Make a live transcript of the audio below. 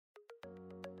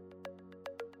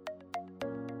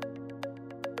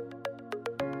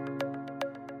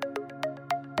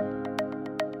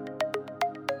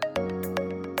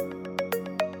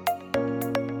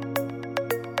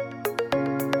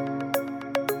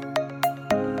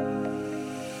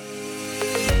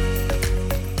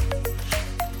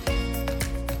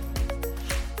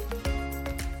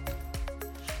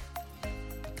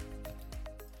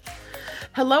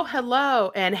Hello,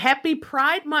 hello, and happy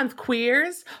Pride Month,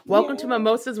 queers. Welcome to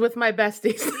Mimosas with my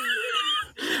besties.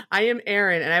 I am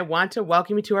Erin, and I want to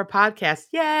welcome you to our podcast.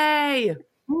 Yay!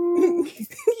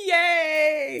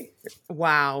 Yay!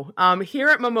 Wow. Here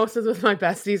at Mimosas with my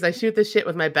besties, I shoot the shit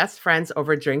with my best friends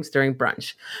over drinks during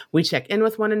brunch. We check in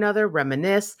with one another,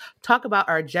 reminisce, talk about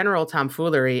our general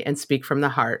tomfoolery, and speak from the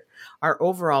heart. Our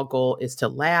overall goal is to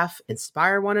laugh,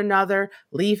 inspire one another,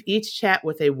 leave each chat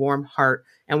with a warm heart,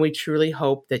 and we truly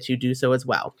hope that you do so as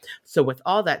well. So with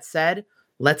all that said,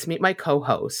 let's meet my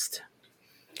co-host.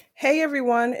 Hey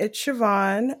everyone, it's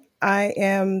Siobhan. I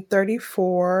am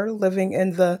 34, living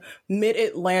in the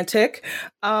mid-Atlantic.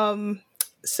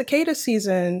 Cicada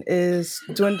season is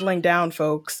dwindling down,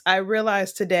 folks. I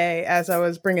realized today as I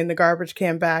was bringing the garbage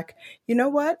can back, you know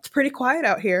what? It's pretty quiet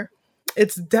out here.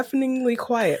 It's deafeningly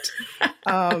quiet.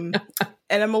 And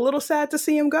I'm a little sad to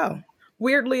see him go,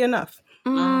 weirdly enough.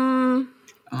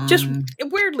 Just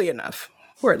weirdly enough.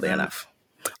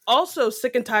 Also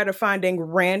sick and tired of finding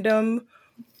random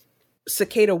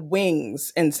cicada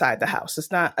wings inside the house.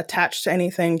 It's not attached to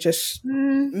anything, just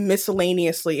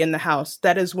miscellaneously in the house.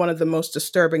 That is one of the most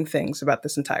disturbing things about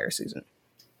this entire season.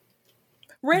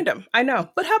 Random, I know.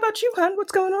 But how about you, hon?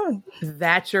 What's going on?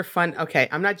 That's your fun. Okay,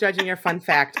 I'm not judging your fun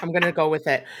fact. I'm going to go with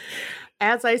it.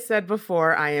 As I said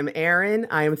before, I am Erin.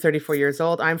 I am 34 years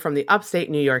old. I'm from the upstate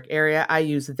New York area. I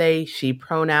use they, she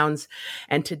pronouns.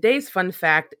 And today's fun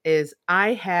fact is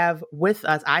we have,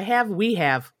 because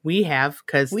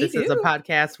this is a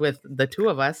podcast with the two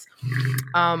of us.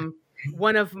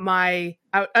 One of my,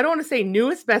 I don't want to say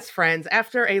newest best friends,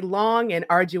 after a long and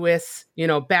arduous,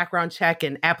 background check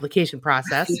and application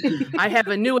process, I have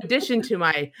a new addition to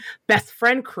my best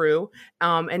friend crew.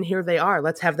 And here they are.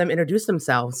 Let's have them introduce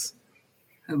themselves.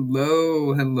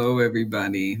 Hello,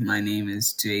 everybody. My name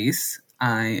is Jace.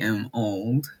 I am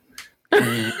old.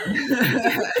 And,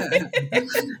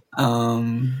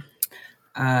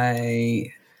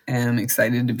 I am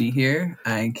excited to be here.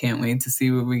 I can't wait to see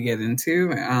what we get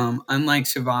into. Unlike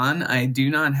Siobhan, I do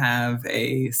not have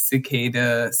a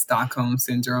cicada Stockholm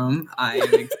syndrome. I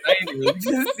am excited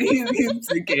to see these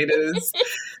cicadas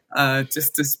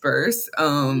just disperse.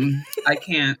 I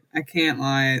can't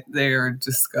lie. They are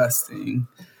disgusting.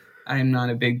 I'm not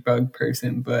a big bug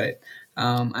person, but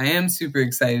I am super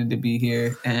excited to be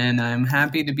here, and I'm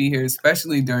happy to be here,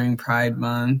 especially during Pride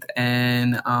Month.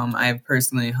 And I've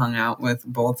personally hung out with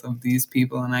both of these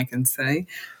people, and I can say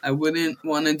I wouldn't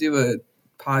want to do a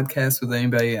podcast with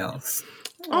anybody else.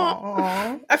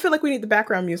 Aww. I feel like we need the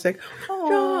background music.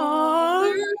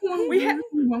 Aww.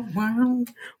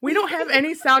 We don't have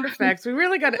any sound effects. We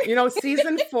really got to,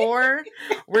 season 4,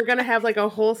 we're going to have like a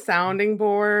whole sounding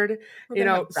board,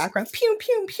 background. Pew,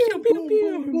 pew, pew, pew,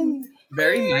 pew.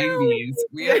 Very 90s.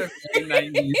 We have a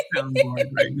very 90s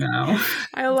soundboard right now.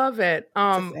 I love it.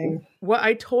 What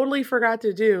I totally forgot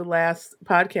to do last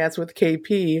podcast with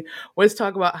KP was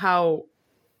talk about how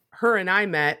her and I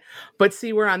met, but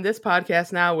see, we're on this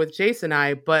podcast now with Jace and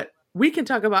I, but we can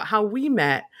talk about how we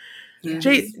met.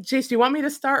 Yes. Jace, do you want me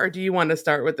to start, or do you want to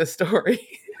start with the story?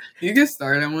 You can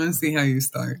start. I want to see how you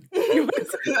start.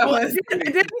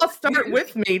 It did all start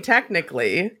with me,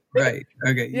 technically. Right.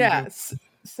 Okay. Yes.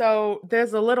 So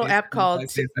there's a little app called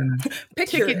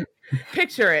Picture It.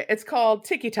 It's called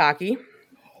TikTok.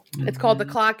 It's called the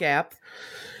Clock app.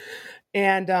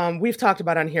 And we've talked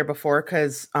about it on here before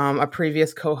because a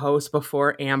previous co-host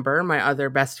before, Amber, my other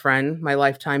best friend, my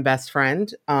lifetime best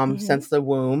friend since the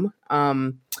womb,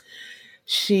 did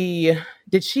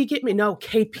she get me? No,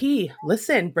 KP,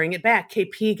 listen, bring it back.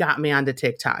 KP got me onto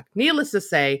TikTok. Needless to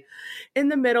say, in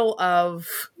the middle of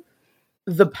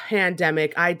the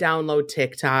pandemic, I download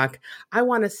TikTok. I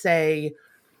want to say,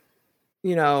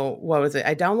 what was it?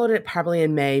 I downloaded it probably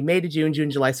in May to June,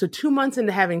 July. So 2 months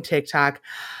into having TikTok,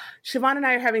 Siobhan and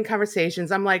I are having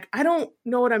conversations. I'm like, I don't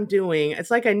know what I'm doing.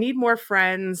 It's like I need more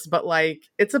friends, but like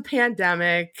it's a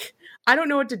pandemic. I don't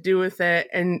know what to do with it.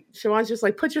 And Siobhan's just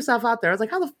like, put yourself out there. I was like,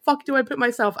 how the fuck do I put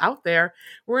myself out there?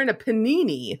 We're in a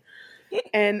panini.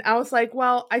 And I was like,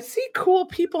 well, I see cool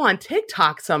people on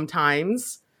TikTok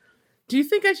sometimes. Do you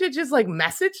think I should just like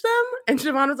message them? And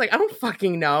Siobhan was like, I don't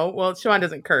fucking know. Well, Siobhan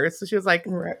doesn't curse. So she was like,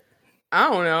 I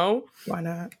don't know. Why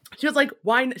not? She was like,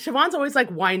 why? Siobhan's always like,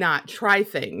 why not? Try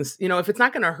things. If it's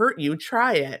not going to hurt you,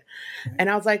 try it. And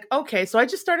I was like, okay. So I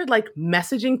just started like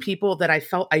messaging people that I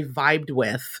felt I vibed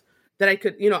with, that I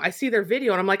could, I see their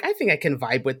video and I'm like, I think I can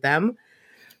vibe with them.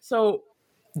 So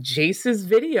Jace's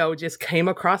video just came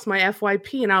across my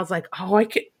FYP and I was like, oh,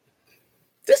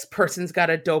 this person's got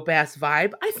a dope ass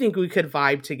vibe. I think we could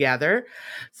vibe together.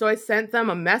 So I sent them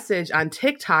a message on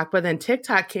TikTok, but then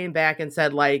TikTok came back and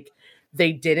said like,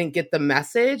 they didn't get the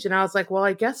message. And I was like, well,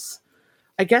 I guess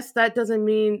that doesn't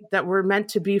mean that we're meant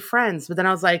to be friends. But then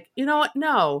I was like, you know what?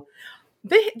 No,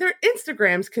 their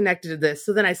Instagram's connected to this.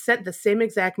 So then I sent the same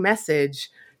exact message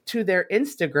to their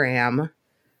Instagram.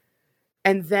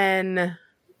 And then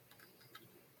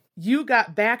you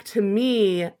got back to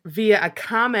me via a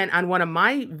comment on one of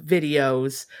my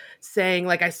videos saying,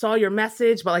 like, I saw your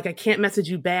message, but like, I can't message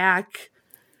you back.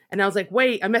 And I was like,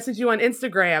 wait, I messaged you on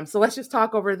Instagram. So let's just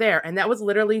talk over there. And that was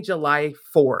literally July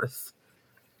 4th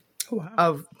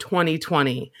of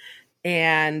 2020.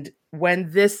 And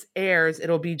when this airs,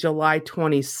 it'll be it'll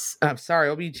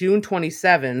be June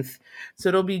 27th. So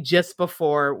it'll be just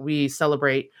before we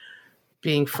celebrate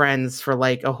being friends for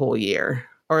like a whole year,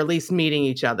 or at least meeting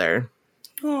each other.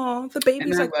 Oh, the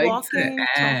baby's like walking,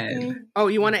 talking. Oh,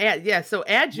 you want to add? Yeah, so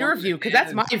add your view, because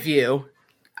that's my view.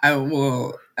 I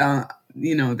will,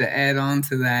 to add on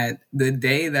to that, the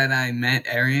day that I met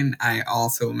Erin, I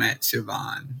also met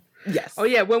Siobhan. Yes. Oh,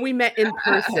 yeah, when we met in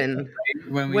person.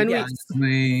 me and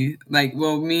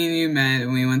you met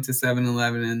and we went to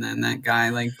 7-Eleven, and then that guy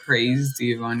like praised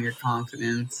you on your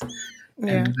confidence.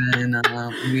 Yeah. And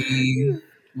then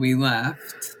we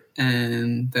left,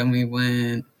 and then we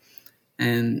went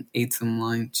and ate some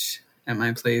lunch at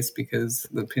my place because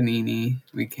the panini,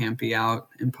 we can't be out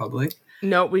in public.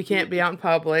 No, we can't be out in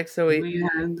public. So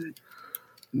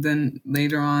then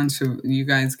later on, you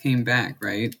guys came back,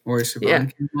 right? Or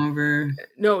Siobhan came over?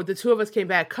 No, the two of us came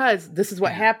back because this is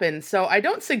what happened. So I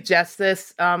don't suggest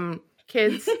this,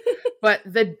 kids, but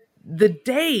the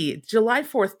day, July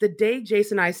 4th, the day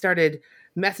Jason and I started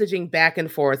messaging back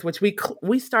and forth, which we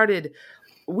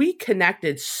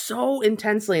connected so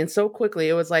intensely and so quickly.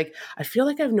 It was like, I feel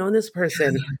like I've known this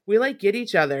person. We like get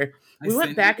each other. We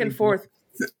went back and forth.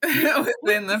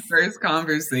 Within the first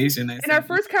conversation. In our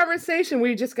first conversation,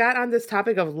 we just got on this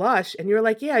topic of Lush, and you're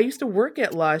like, yeah, I used to work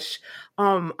at Lush.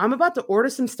 I'm about to order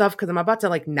some stuff because I'm about to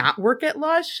like not work at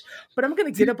Lush, but I'm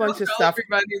going to get a bunch of stuff.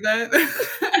 Everybody that.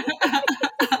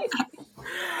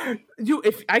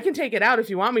 If I can take it out if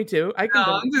you want me to. I can.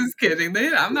 No, I'm just kidding.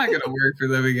 I'm not going to work for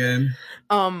them again.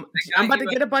 I'm about to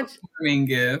get a bunch of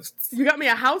gifts. You got me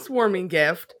a housewarming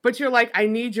gift, but you're like, I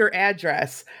need your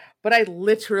address. But I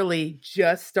literally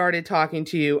just started talking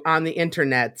to you on the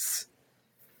internets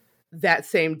that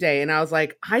same day. And I was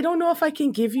like, I don't know if I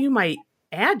can give you my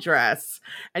address.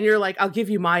 And you're like, I'll give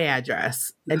you my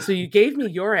address. And so you gave me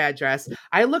your address.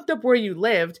 I looked up where you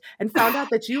lived and found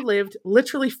out that you lived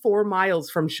literally 4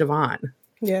 miles from Siobhan.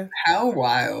 Yeah. How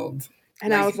wild.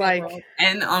 And I was like...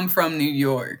 And I'm from New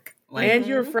York. And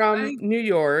you're from New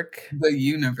York. The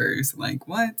universe. Like,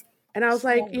 what? And I was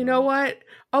like, you know what?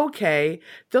 Okay,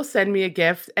 they'll send me a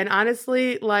gift. And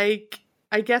honestly, like,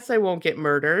 I guess I won't get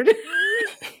murdered.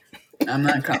 I'm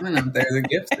not coming up there. The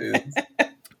gift is.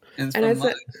 And it's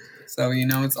so,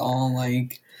 it's all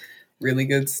like really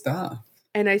good stuff.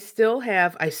 And I still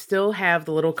have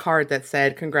the little card that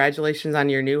said, congratulations on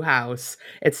your new house.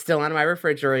 It's still on my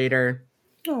refrigerator.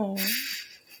 Oh.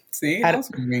 See, that's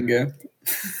a good gift.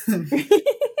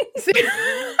 See?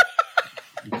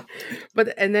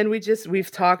 But and then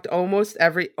we've talked almost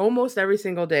every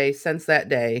single day since that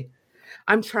day.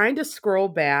 I'm trying to scroll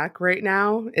back right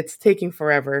now. It's taking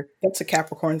forever. That's a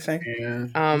Capricorn thing.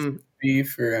 Yeah. Be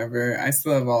forever. I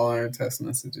still have all our text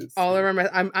messages. All I remember,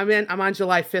 I'm on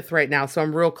July 5th right now, so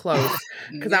I'm real close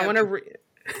because I want to.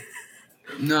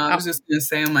 No, I was just gonna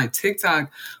say on my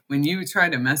TikTok, when you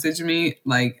tried to message me,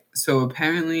 like, so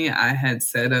apparently I had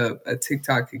set up a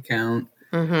TikTok account.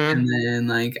 Mm-hmm. And then,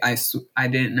 like, I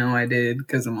didn't know I did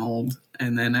because I'm old.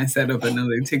 And then I set up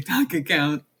another TikTok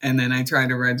account. And then I tried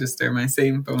to register my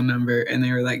same phone number. And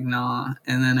they were like, nah.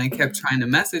 And then I kept trying to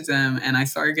message them. And I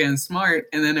started getting smart.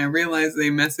 And then I realized they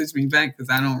messaged me back because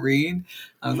I don't read.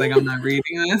 I was like, I'm not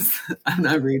reading this. I'm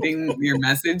not reading your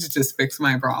message. Just fix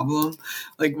my problem.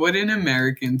 Like, what an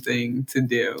American thing to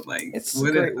do. Like, it's what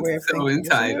a great way of so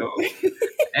entitled.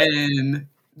 And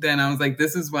then I was like,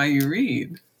 this is why you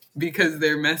read. Because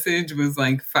their message was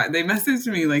like, they messaged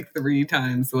me like 3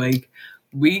 times, like,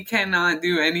 we cannot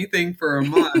do anything for a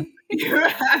month. You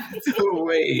have to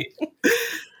wait.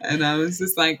 And I was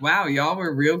just like, wow, y'all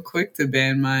were real quick to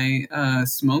ban my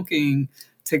smoking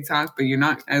TikTok, but you're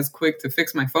not as quick to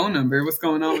fix my phone number. What's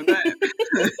going on with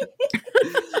that?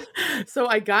 So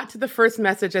I got to the first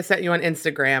message I sent you on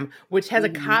Instagram, which has a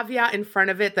caveat in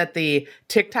front of it that the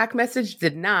TikTok message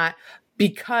did not,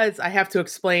 because I have to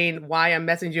explain why I'm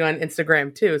messaging you on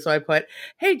Instagram too. So I put,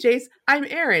 hey, Jace, I'm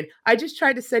Erin. I just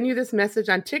tried to send you this message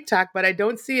on TikTok, but I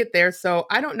don't see it there. So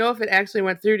I don't know if it actually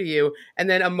went through to you. And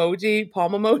then emoji,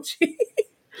 palm emoji.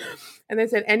 And they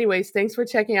said, anyways, thanks for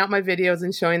checking out my videos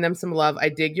and showing them some love. I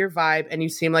dig your vibe and you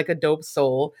seem like a dope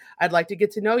soul. I'd like to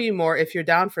get to know you more if you're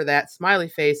down for that. Smiley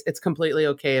face. It's completely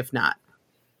okay if not.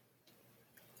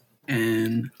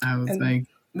 And I was like,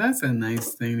 that's a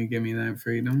nice thing to give me that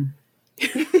freedom.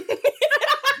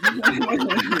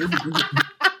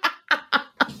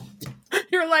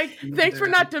 You're like, thanks for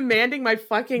not demanding my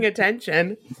fucking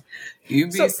attention.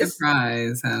 You'd be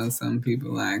surprised how some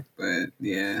people act, but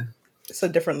yeah. It's a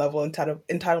different level of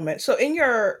entitlement. So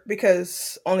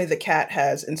because only the cat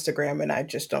has Instagram and I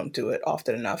just don't do it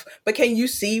often enough, but can you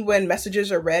see when messages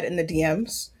are read in the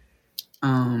DMs?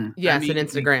 Yes, in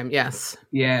Instagram, yes.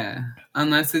 Yeah.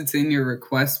 Unless it's in your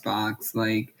request box,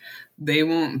 like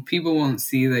people won't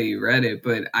see that you read it,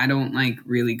 but I don't like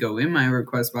really go in my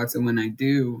request box. And when I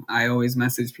do, I always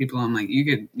message people. I'm like,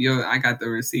 I got the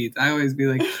receipts. I always be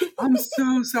like, I'm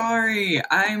so sorry.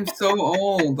 I'm so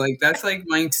old. Like, that's like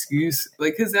my excuse.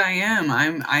 Like, cause I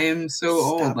am so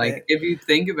old. Like, if you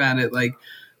think about it, like,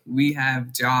 we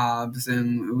have jobs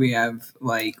and we have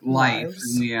like life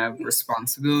and we have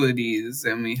responsibilities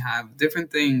and we have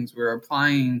different things. We're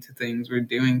applying to things, we're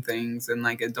doing things and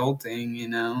like adulting, you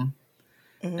know?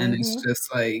 Mm-hmm. And it's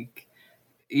just like,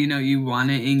 you know, you want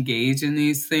to engage in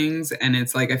these things. And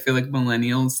it's like, I feel like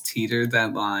millennials teeter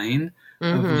that line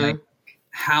of like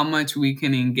how much we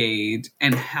can engage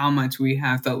and how much we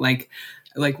have to like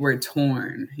we're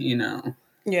torn, you know?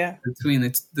 Yeah. Between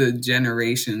the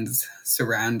generations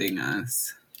surrounding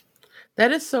us.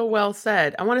 That is so well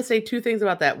said. I want to say two things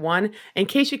about that. One, in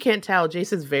case you can't tell,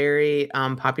 Jace is very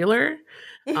popular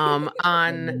on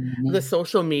the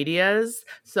social medias.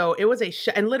 So it was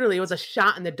and literally it was a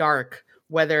shot in the dark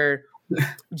whether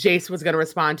Jace was going to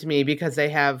respond to me because they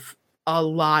have a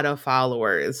lot of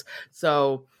followers.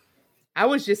 So I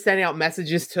was just sending out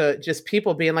messages to just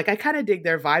people being like, I kind of dig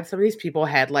their vibe. Some of these people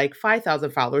had like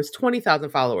 5,000 followers, 20,000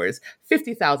 followers,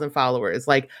 50,000 followers.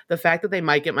 Like the fact that they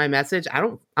might get my message, I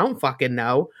don't fucking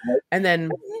know. And then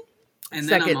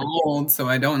I'm old, so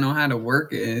I don't know how to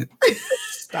work it.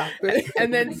 Stop it.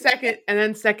 and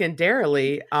then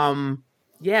secondarily,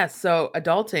 yeah. So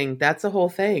adulting, that's a whole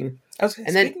thing.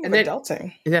 Speaking of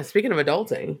adulting. Yeah, speaking of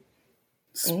adulting.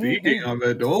 Speaking of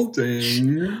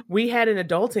adulting, we had an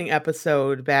adulting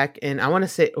episode back in, I want to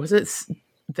say, was it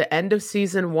the end of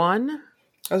season 1?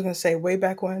 I was going to say way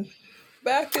back when.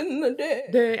 Back in the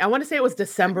day. I want to say it was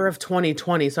December of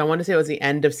 2020. So I want to say it was the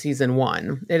end of season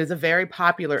 1. It is a very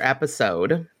popular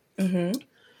episode. But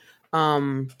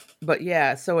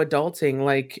yeah, so adulting,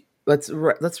 like let's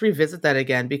revisit that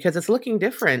again because it's looking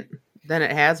different than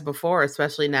it has before,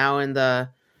 especially now in the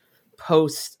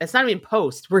post. It's not even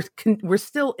post. We're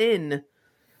still in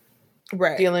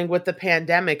dealing with the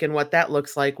pandemic and what that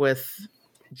looks like with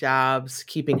jobs,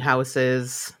 keeping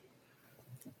houses,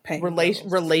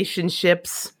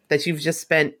 relationships that you've just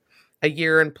spent a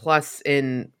year and plus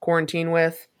in quarantine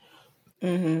with.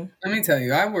 Let me tell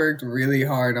you, I worked really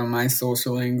hard on my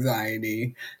social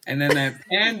anxiety, and then that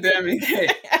pandemic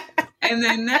hit, and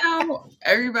then now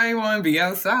everybody want to be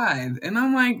outside, and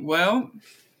I'm like, well,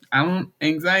 I want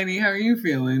anxiety. How are you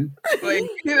feeling? Like,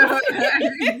 you know,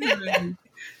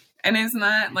 and it's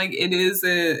not like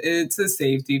it's a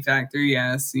safety factor,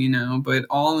 yes, you know, but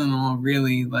all in all,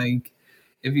 really, like,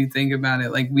 if you think about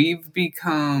it, like we've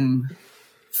become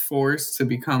forced to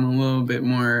become a little bit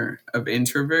more of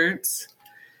introverts.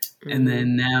 And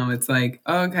then now it's like,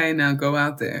 okay, now go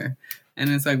out there.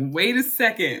 And it's like, wait a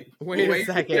second. Wait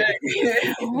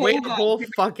a whole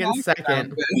fucking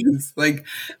second. Like,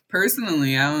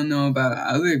 personally, I don't know about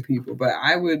other people, but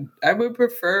I would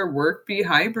prefer work be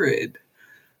hybrid.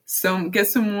 So get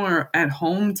some more at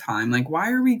home time. Like,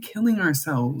 why are we killing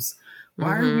ourselves?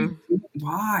 Why?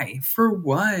 For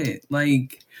what?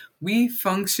 Like, we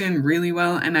function really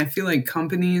well. And I feel like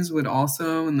companies would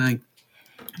also, and like,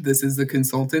 this is the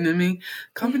consultant in me,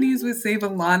 companies would save a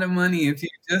lot of money if you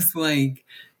just like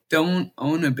don't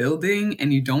own a building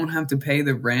and you don't have to pay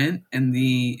the rent and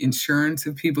the insurance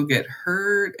if people get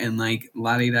hurt and like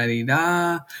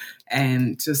la-di-da-di-da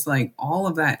and just like all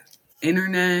of that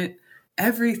internet,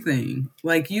 everything.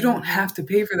 Like you don't have to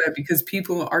pay for that because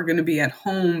people are going to be at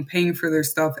home paying for their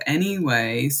stuff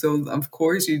anyway. So of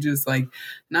course you just like,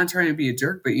 not trying to be a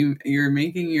jerk, but you're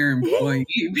making your employee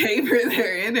pay for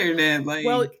their internet. Like,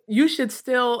 well, you should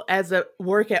still, as a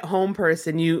work at home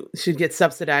person, you should get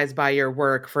subsidized by your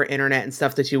work for internet and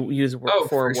stuff that you use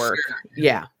for work. Sure.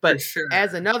 Yeah. But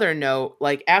as another note,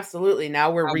 like absolutely now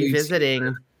we're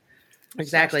revisiting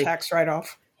exactly tax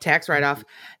write-off.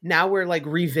 Now we're like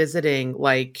revisiting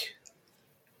like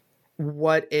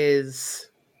what is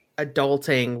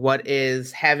adulting, what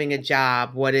is having a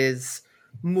job, what is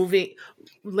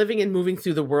living and moving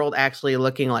through the world actually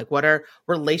looking like? What are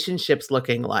relationships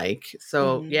looking like?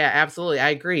 So yeah, absolutely. I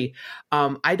agree.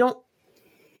 I don't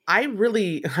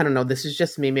know, this is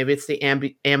just me. Maybe it's the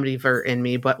ambivert in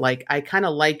me, but like, I kind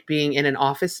of like being in an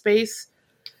office space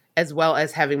as well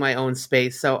as having my own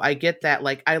space. So I get that.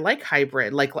 Like, I like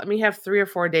hybrid. Like, let me have 3 or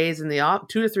 4 days in the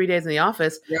 2 to 3 days in the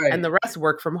office, Right. and the rest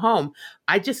work from home.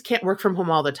 I just can't work from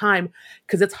home all the time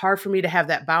because it's hard for me to have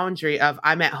that boundary of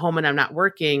I'm at home and I'm not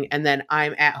working, and then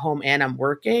I'm at home and I'm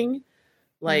working.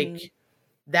 Like,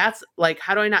 that's like,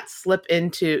 how do I not slip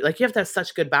into, like, you have to have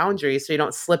such good boundaries so you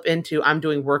don't slip into I'm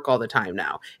doing work all the time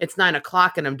now. It's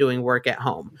 9:00 and I'm doing work at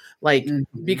home. Like,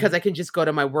 because I can just go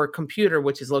to my work computer,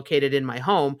 which is located in my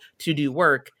home, to do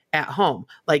work at home.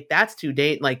 Like, that's too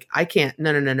date. Like, I can't,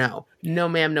 no, no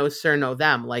ma'am, no sir, no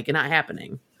them. Like, it's not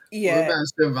happening. Yeah. What about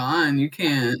Siobhan? You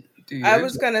can't do I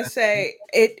was going to say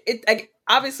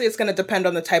obviously it's going to depend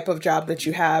on the type of job that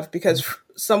you have, because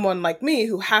someone like me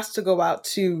who has to go out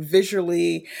to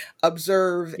visually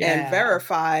observe and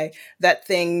verify that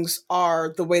things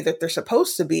are the way that they're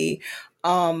supposed to be.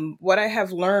 What I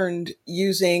have learned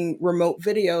using remote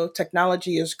video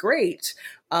technology is great,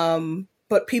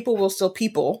 but people will still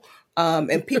people,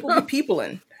 and people be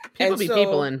peopling.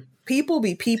 People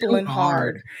be peopling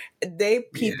hard. They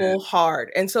people hard.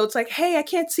 And so it's like, hey, I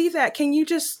can't see that. Can you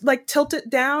just like tilt it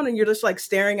down? And you're just like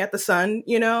staring at the sun,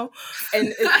 you know?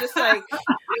 And it's just like,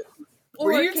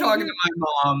 were you talking to my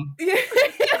mom? You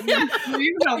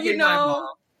know,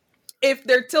 if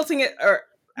they're tilting it, or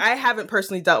I haven't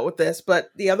personally dealt with this,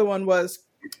 but the other one was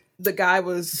the guy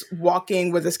was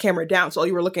walking with his camera down. So all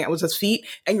you were looking at was his feet,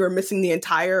 and you were missing the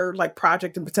entire like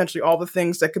project and potentially all the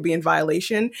things that could be in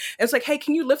violation. And it's like, hey,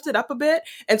 can you lift it up a bit?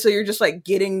 And so you're just like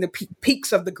getting the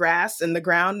peaks of the grass and the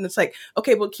ground. And it's like,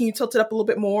 okay, well, can you tilt it up a little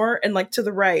bit more? And like to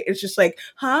the right, it's just like,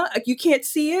 huh? You can't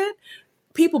see it?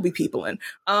 People be peopling.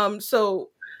 So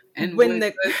and when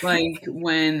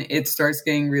when it starts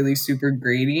getting really super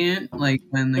gradient, like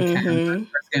when the camera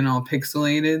starts getting all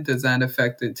pixelated, does that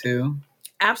affect it too?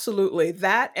 Absolutely.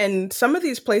 That, and some of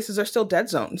these places are still dead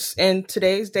zones. In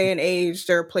today's day and age,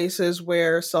 there are places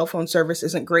where cell phone service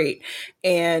isn't great.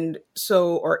 And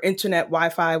so, or internet,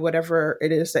 Wi-Fi, whatever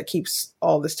it is that keeps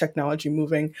all this technology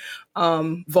moving,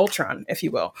 Voltron, if you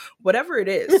will, whatever it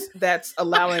is that's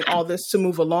allowing all this to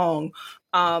move along.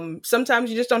 Sometimes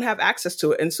you just don't have access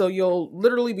to it. And so you'll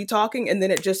literally be talking and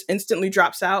then it just instantly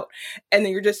drops out. And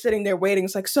then you're just sitting there waiting.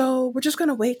 It's like, so we're just going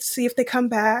to wait to see if they come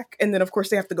back. And then of course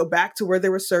they have to go back to where they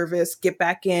were serviced, get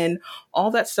back in. All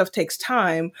that stuff takes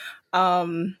time.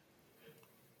 So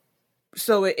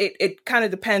it kind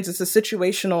of depends. It's a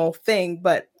situational thing.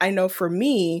 But I know for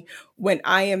me, when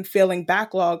I am feeling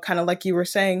backlog, kind of like you were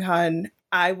saying, Hun,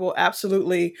 I will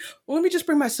absolutely, let me just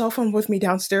bring my cell phone with me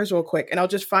downstairs real quick. And I'll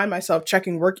just find myself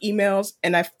checking work emails.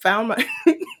 And I found my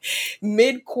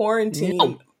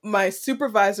mid-quarantine, my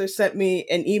supervisor sent me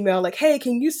an email like, hey,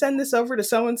 can you send this over to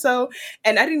so-and-so?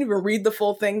 And I didn't even read the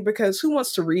full thing, because who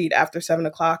wants to read after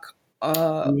 7:00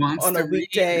 on a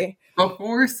weekday?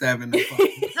 Before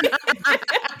 7:00.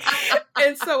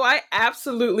 And so I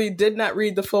absolutely did not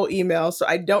read the full email. So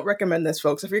I don't recommend this,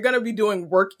 folks. If you're going to be doing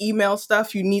work email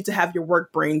stuff, you need to have your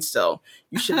work brain still.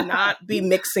 You should not be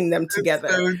mixing them together.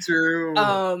 So true.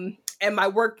 And my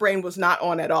work brain was not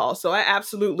on at all. So I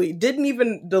absolutely didn't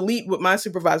even delete what my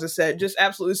supervisor said. Just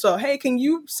absolutely so, hey, can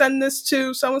you send this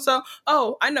to so-and-so?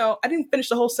 Oh, I know. I didn't finish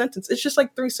the whole sentence. It's just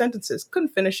like 3 sentences. Couldn't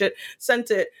finish it. Sent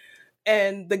it.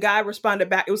 And the guy responded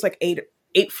back. It was like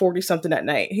 8:40 something at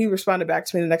night. He responded back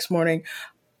to me the next morning.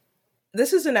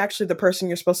 This isn't actually the person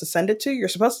you're supposed to send it to. You're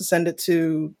supposed to send it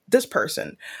to this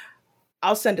person.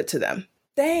 I'll send it to them.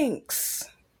 Thanks.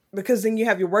 Because then you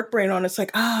have your work brain on. It's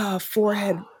like,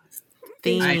 forehead.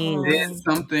 I did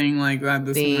something like that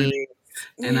this morning.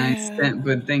 And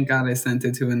but thank God I sent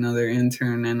it to another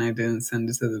intern and I didn't send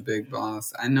it to the big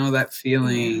boss. I know that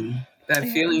feeling. That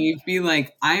feeling, you feel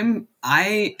like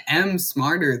I am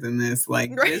smarter than this.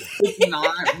 Like, this does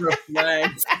not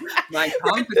reflect my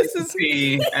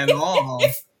competency at all.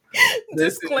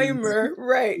 Disclaimer,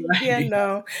 right? Yeah,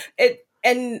 no.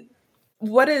 And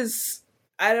what is,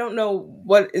 I don't know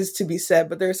what is to be said,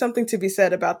 but there's something to be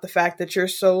said about the fact that you're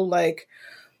so like,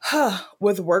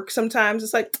 with work sometimes.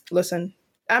 It's like, listen,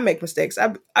 I make mistakes.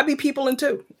 I be peopling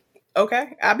too.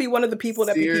 Okay, I'll be one of the people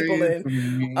that be people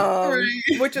in,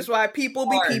 which is why people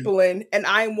be people in, and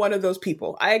I'm one of those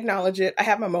people. I acknowledge it. I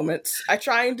have my moments. I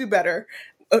try and do better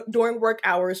during work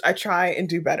hours. I try and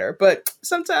do better, but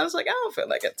sometimes like I don't feel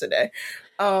like it today.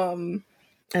 And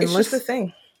it's just the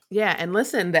thing. Yeah, and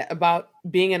listen, that about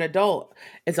being an adult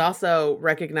is also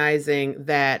recognizing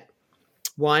that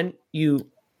one, you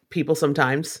people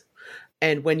sometimes.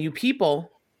 And when you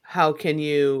people, how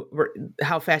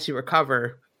fast you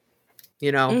recover,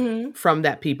 from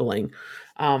that peopling.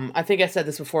 I think I said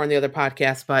this before in the other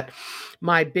podcast, but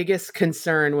my biggest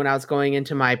concern when I was going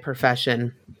into my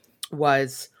profession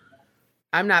was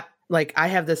I'm not like, I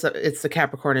have this, it's the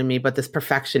Capricorn in me, but this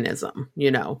perfectionism,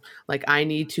 like I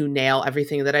need to nail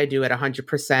everything that I do at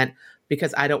 100%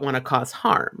 because I don't want to cause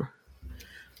harm.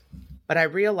 But I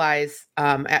realized,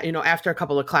 after a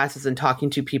couple of classes and talking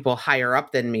to people higher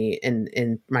up than me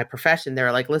in my profession, they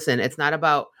were like, listen, it's not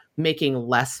about making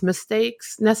less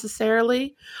mistakes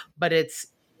necessarily, but it's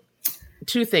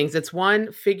two things. It's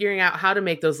one, figuring out how to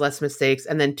make those less mistakes.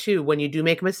 And then two, when you do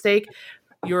make a mistake,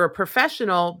 you're a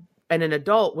professional and an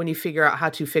adult when you figure out how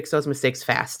to fix those mistakes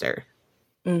faster.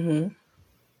 Mm-hmm.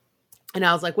 And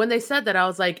I was like, when they said that, I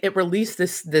was like, it released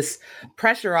this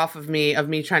pressure off of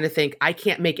me trying to think I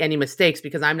can't make any mistakes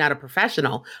because I'm not a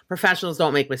professional. Professionals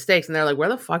don't make mistakes. And they're like, where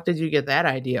the fuck did you get that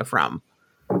idea from?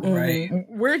 Right.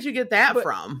 Where'd you get that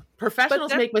from?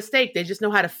 Professionals make mistakes. They just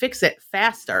know how to fix it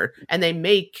faster, and they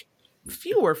make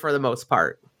fewer for the most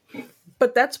part.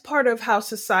 But that's part of how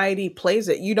society plays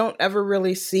it. You don't ever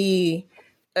really see,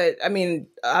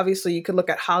 obviously you could look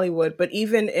at Hollywood, but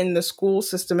even in the school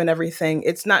system and everything,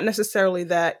 it's not necessarily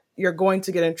that you're going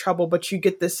to get in trouble, but you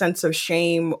get this sense of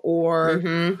shame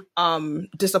or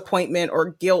disappointment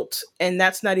or guilt. And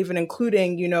that's not even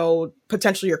including,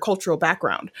 potentially your cultural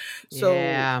background. So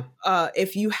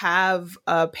if you have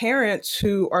parents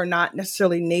who are not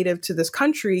necessarily native to this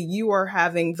country, you are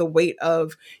having the weight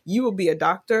of, you will be a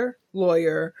doctor,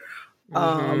 lawyer,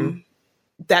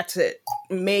 that's it.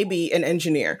 Maybe an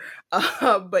engineer,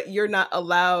 but you're not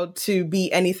allowed to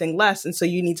be anything less. And so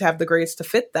you need to have the grades to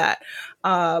fit that.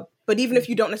 But even if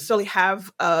you don't necessarily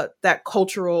have that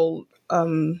cultural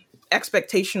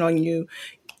expectation on you,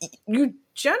 you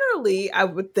generally, I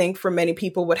would think for many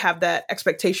people would have that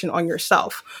expectation on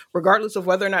yourself, regardless of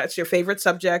whether or not it's your favorite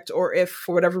subject or if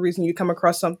for whatever reason you come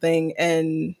across something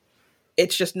and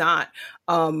it's just not,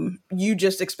 you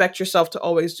just expect yourself to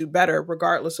always do better,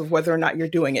 regardless of whether or not you're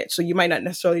doing it. So you might not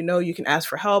necessarily know you can ask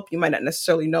for help. You might not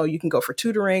necessarily know you can go for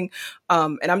tutoring.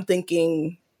 And I'm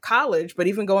thinking college, but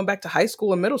even going back to high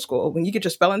school and middle school, when you get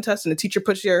your spelling test and the teacher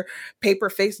puts your paper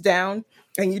face down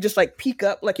and you just like peek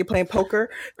up like you're playing poker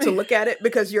to look at it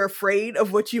because you're afraid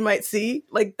of what you might see.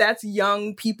 Like that's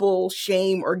young people's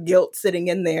shame or guilt sitting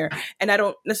in there. And I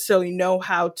don't necessarily know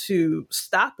how to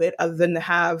stop it other than to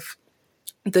have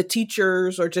the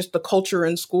teachers or just the culture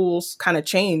in schools kind of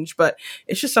change. But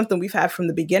it's just something we've had from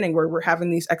the beginning where we're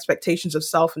having these expectations of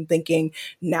self and thinking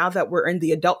now that we're in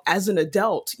the as an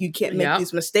adult, you can't make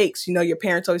these mistakes. Your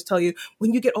parents always tell you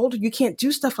when you get older, you can't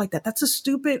do stuff like that. That's a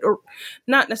stupid, or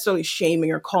not necessarily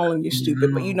shaming or calling you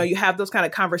stupid, but you have those kind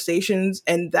of conversations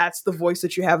and that's the voice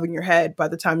that you have in your head by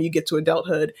the time you get to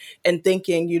adulthood and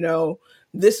thinking,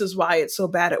 this is why it's so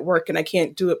bad at work and I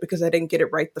can't do it because I didn't get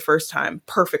it right the first time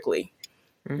perfectly.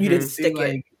 You didn't stick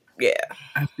it. Yeah.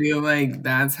 I feel like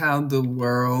that's how the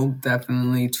world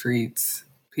definitely treats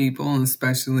people,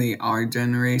 especially our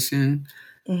generation.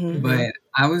 But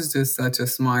I was just such a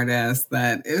smart ass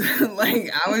that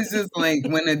I was just like,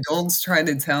 when adults try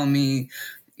to tell me,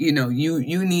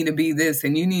 you need to be this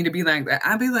and you need to be like that,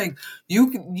 I'd be like,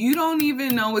 you don't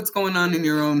even know what's going on in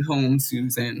your own home,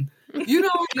 Susan. You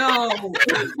don't know,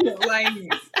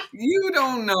 you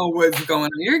don't know what's going on.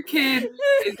 Your kid,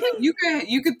 you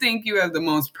could think you have the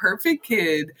most perfect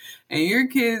kid, and your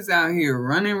kid's out here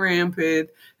running rampant.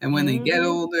 And when they get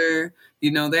older,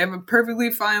 they have a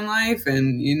perfectly fine life.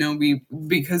 And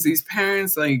because these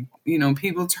parents,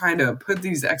 people try to put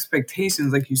these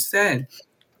expectations, like you said.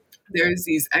 There's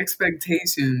these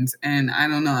expectations, and I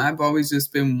don't know, I've always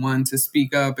just been one to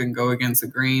speak up and go against the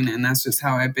grain, and that's just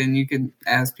how I've been. You could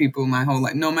ask people my whole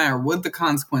life, no matter what the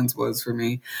consequence was for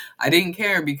me, I didn't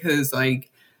care because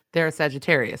they're a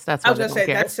Sagittarius. That's what I was going to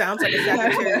say. That sounds like a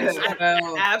Sagittarius.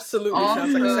 Absolutely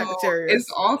sounds like a Sagittarius.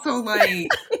 It's also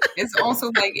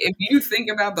like if you think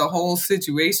about the whole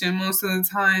situation most of the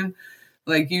time,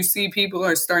 you see people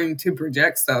are starting to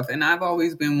project stuff, and I've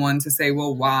always been one to say,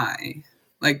 well, why?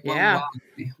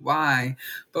 Why?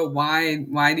 But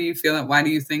why do you feel that? Why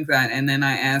do you think that? And then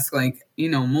I ask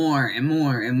more and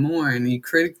more and more, and you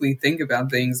critically think about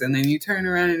things, and then you turn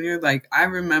around and you're like, I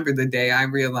remember the day I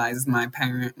realized my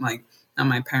parent, not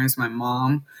my parents, my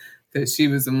mom, because she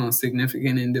was the most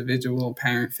significant individual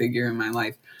parent figure in my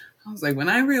life. I was like, when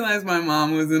I realized my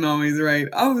mom wasn't always right,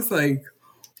 I was like,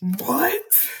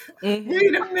 what?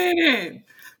 Wait a minute.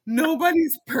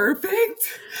 Nobody's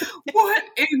perfect? What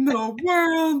in the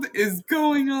world is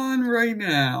going on right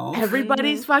now?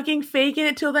 Everybody's fucking faking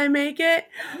it till they make it.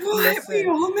 What? We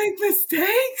all make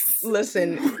mistakes?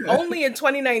 Listen, only in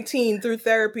 2019 through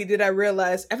therapy did I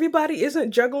realize everybody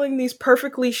isn't juggling these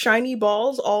perfectly shiny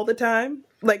balls all the time.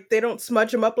 Like, they don't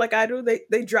smudge them up like I do.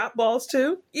 They drop balls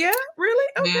too. Yeah, really?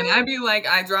 Okay. Man, I'd be like,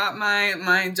 I dropped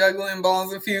my juggling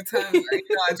balls a few times.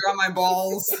 I dropped my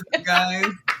balls, guys.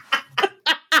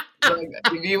 Like,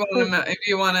 if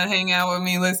you want to hang out with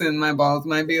me, listen, my balls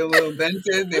might be a little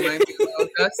dented. They might be a little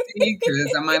dusty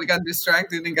because I might have got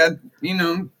distracted and got,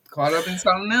 caught up in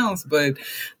something else. But,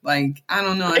 like, I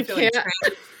don't know. I feel like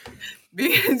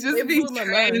be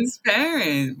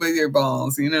transparent with your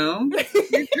balls,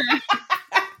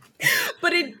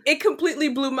 But it completely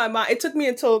blew my mind. It took me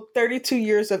until 32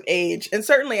 years of age. And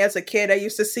certainly as a kid, I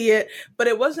used to see it, but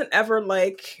it wasn't ever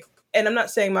like, and I'm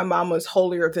not saying my mom was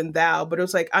holier than thou, but it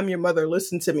was like, I'm your mother,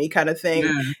 listen to me kind of thing.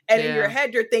 Yeah. And in your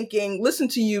head, you're thinking, listen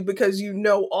to you because you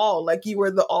know all, like you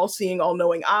were the all-seeing,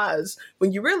 all-knowing Oz.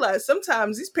 When you realize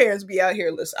sometimes these parents be out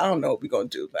here, listen, I don't know what we're going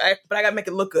to do, but I got to make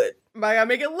it look good. I got to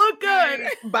make it look good.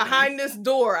 Behind this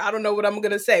door, I don't know what I'm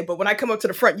going to say, but when I come up to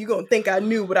the front, you're going to think I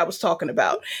knew what I was talking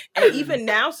about. And even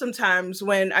now, sometimes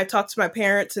when I talk to my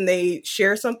parents and they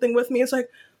share something with me, it's like,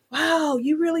 wow,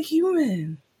 you really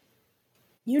human.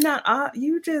 You're not,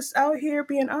 you just out here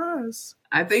being Oz.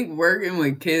 I think working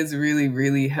with kids really,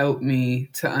 really helped me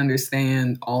to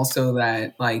understand also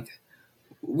that, like,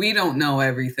 we don't know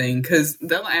everything because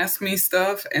they'll ask me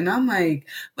stuff and I'm like,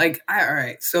 all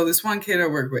right. So this one kid I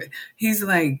work with, he's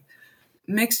like,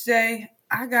 Mixed J,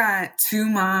 I got 2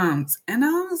 moms. And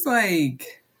I was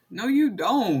like, no, you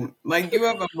don't. Like, you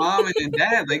have a mom and a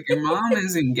dad. Like, your mom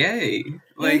isn't gay.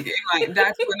 Like,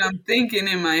 that's what I'm thinking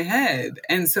in my head.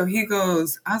 And so he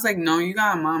goes, I was like, no, you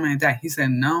got a mom and a dad. He said,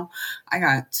 no, I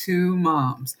got 2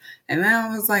 moms. And then I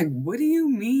was like, what do you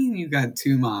mean you got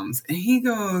 2 moms? And he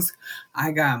goes,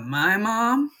 I got my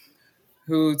mom,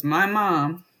 who's my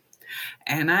mom,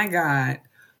 and I got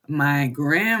my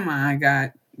grandma. I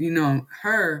got,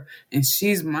 her, and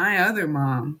she's my other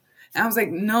mom. And I was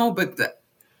like, no, but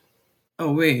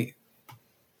Oh, wait,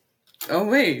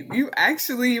 you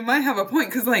might have a point.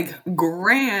 Because, like,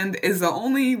 grand is the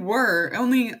only word,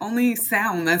 only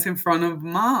sound that's in front of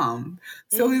mom.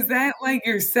 So is that, like,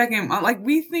 your second mom? Like,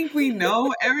 we think we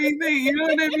know everything, you know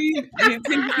what I mean? And it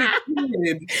takes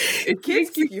a kid.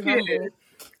 Kids keep you humble.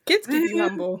 Kids keep you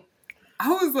humble. I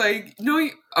was like, no,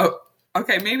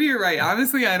 okay, maybe you're right.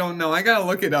 Honestly, I don't know. I got to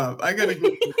look it up. I got to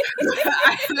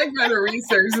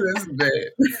research this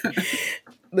bit.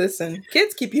 Listen,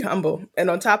 kids keep you humble and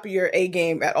on top of your A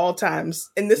game at all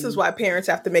times. And this is why parents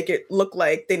have to make it look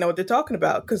like they know what they're talking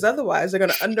about. Because otherwise they're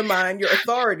going to undermine your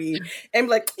authority and be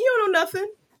like, you don't know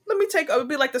nothing. Let me it would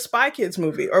be like the Spy Kids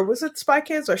movie. Or was it Spy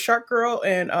Kids or Shark Girl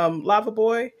and Lava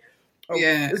Boy? Or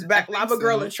it's back Lava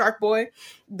Girl and Shark Boy.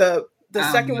 The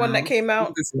second one that came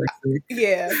out.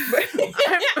 Yeah.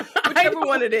 Whichever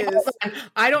one it is.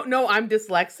 I don't know. I'm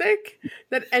dyslexic.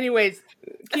 Anyways,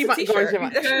 keep on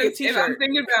going. If I'm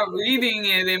thinking about reading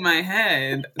it in my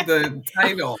head, the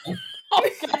title.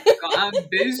 I'm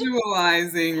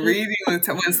visualizing reading when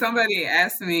somebody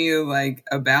asks me like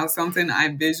about something,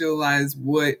 I visualize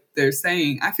what they're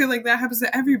saying. I feel like that happens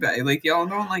to everybody. Like, y'all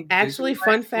don't like. Actually,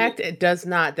 fun fact, it does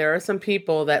not. There are some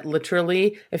people that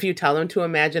literally, if you tell them to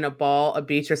imagine a ball, a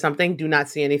beach, or something, do not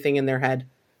see anything in their head.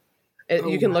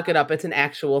 You can look it up. It's an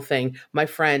actual thing. My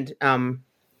friend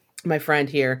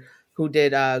here who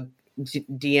did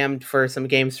DM'd for some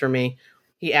games for me.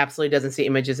 He absolutely doesn't see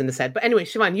images in his head. But anyway,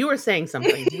 Siobhan, you were saying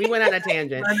something. We went on a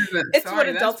tangent. It's what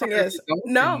adulting is.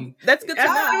 No, that's good to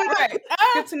know. Right.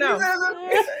 Good to know.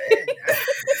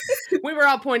 We were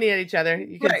all pointing at each other.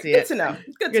 You can see it. Good to know.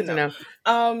 Good to know.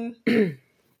 Do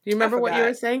you remember what you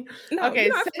were saying? No, okay.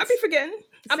 I'll be forgetting.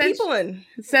 I'm peopling.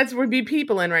 Since we'd be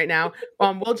peopling right now,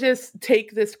 we'll just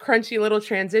take this crunchy little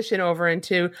transition over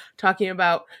into talking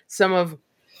about some of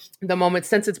the moments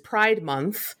since it's Pride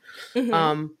Month.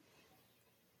 Mm-hmm.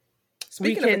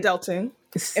 Speaking of adulting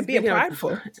and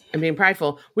being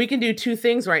prideful. We can do 2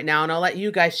 things right now, and I'll let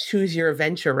you guys choose your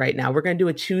adventure right now. We're going to do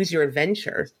a choose your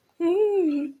adventure.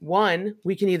 Mm. One,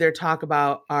 we can either talk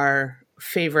about our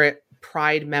favorite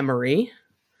Pride memory.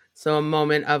 So a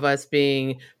moment of us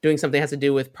doing something that has to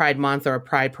do with Pride Month or a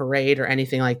Pride Parade or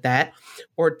anything like that.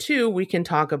 Or 2, we can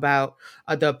talk about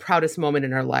the proudest moment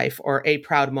in our life or a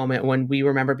proud moment when we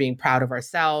remember being proud of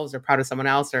ourselves or proud of someone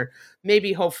else, or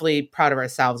maybe hopefully proud of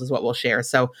ourselves is what we'll share.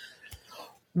 So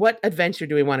what adventure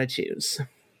do we want to choose?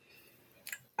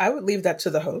 I would leave that to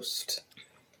the host.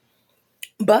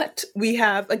 But we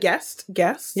have a guest.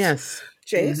 Yes.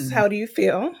 Jace, how do you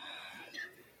feel?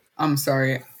 I'm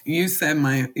sorry. You said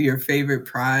your favorite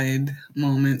Pride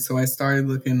moment, so I started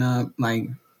looking up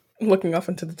Looking off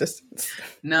into the distance.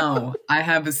 No, I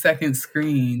have a second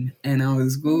screen and I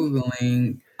was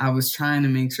Googling. I was trying to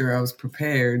make sure I was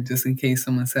prepared just in case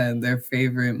someone said their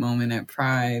favorite moment at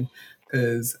Pride,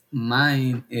 because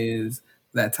mine is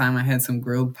that time I had some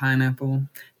grilled pineapple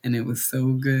and it was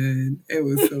so good. It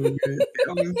was so good. It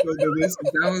was so delicious.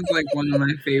 That was like one of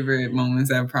my favorite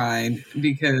moments at Pride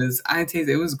because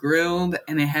it was grilled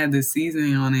and it had the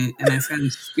seasoning on it, and I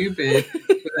sounded stupid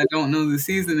because I don't know the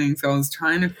seasoning, so I was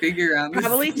trying to figure out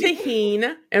Probably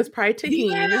tahini. It was probably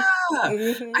tahini.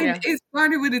 Yeah. It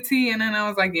started with a T, and then I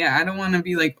was like, yeah, I don't want to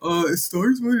be like, oh, it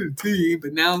starts with a T,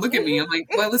 but now look at me. I'm like,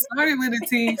 well, it started with a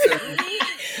T. So.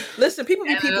 Listen, people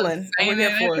be peopling. I'm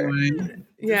here for it.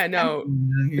 Yeah, no,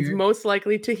 it's most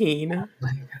likely tahini.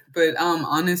 But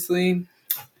honestly,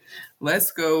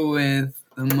 let's go with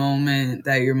the moment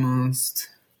that you're most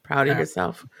proud of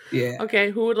yourself. Yeah. Okay,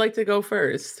 who would like to go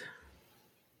first?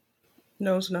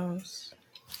 Nose.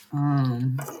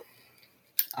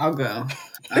 I'll go.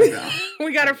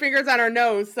 We got our fingers on our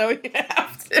nose, so we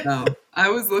have to. No, I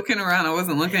was looking around. I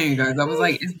wasn't looking at you guys. I was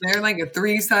like, is there like a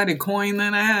 3-sided coin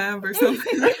that I have or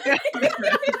something?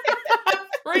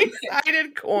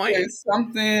 3-sided coin. There's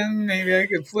something. Maybe I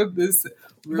could flip this.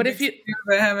 But if you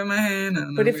I have in my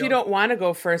hand. But if you don't want to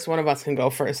go first, one of us can go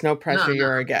first. No pressure. No.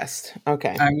 You're a guest.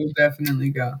 Okay. I will definitely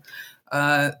go.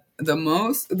 The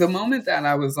moment that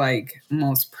I was like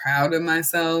most proud of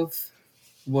myself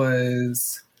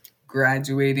was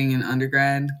graduating in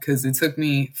undergrad, because it took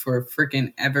me for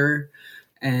freaking ever.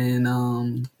 And,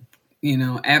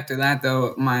 after that,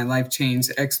 though, my life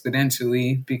changed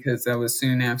exponentially because I was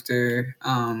soon after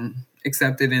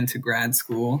accepted into grad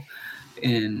school.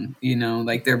 And,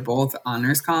 they're both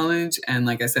honors college. And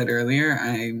like I said earlier,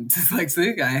 I'm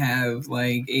dyslexic. I have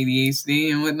like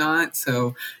ADHD and whatnot.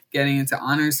 So getting into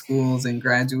honor schools and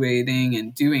graduating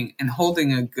and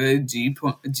holding a good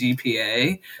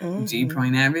GPA, G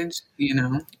point average, G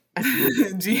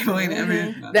point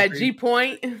average. That G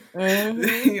point.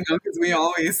 Because we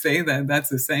always say that.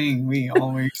 That's a saying we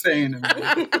always say in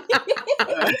America.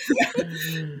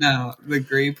 No, the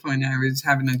grade point average,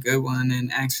 having a good one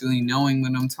and actually knowing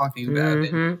what I'm talking about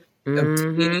and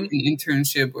obtaining an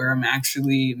internship where I'm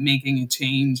actually making a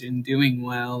change and doing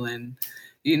well, and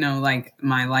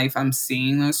my life, I'm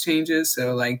seeing those changes.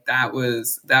 So like that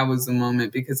was the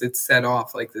moment, because it set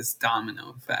off like this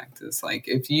domino effect. It's like,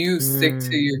 if you stick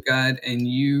to your gut and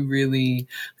you really,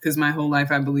 because my whole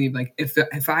life I believe like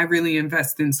if I really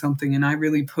invest in something and I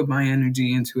really put my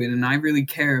energy into it and I really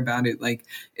care about it, like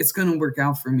it's gonna work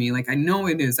out for me. Like I know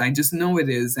it is. I just know it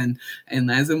is. And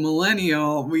as a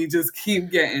millennial, we just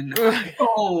keep getting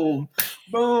boom,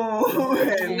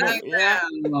 and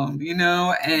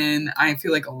down, and I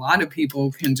feel like a lot of people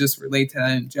can just relate to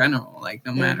that in general, like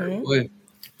no matter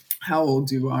how old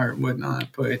you are or whatnot.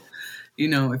 But,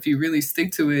 if you really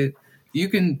stick to it, you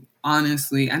can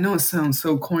honestly, I know it sounds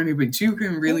so corny, but you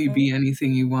can really be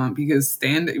anything you want, because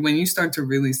when you start to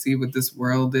really see what this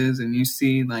world is, and you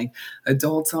see like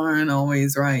adults aren't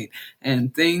always right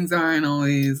and things aren't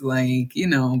always like,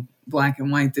 black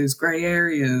and white, there's gray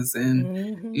areas,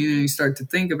 and you start to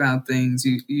think about things,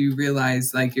 you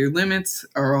realize like your limits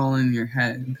are all in your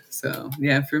head. So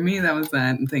yeah, for me that was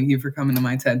that, and thank you for coming to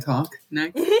my TED Talk.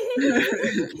 Next.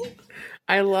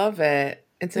 I love it.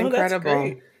 It's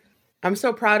incredible. I'm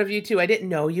so proud of you too. I didn't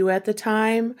know you at the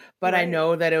time, but I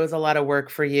know that it was a lot of work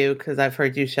for you because I've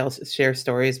heard you share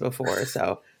stories before.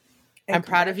 So I'm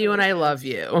proud of you and I love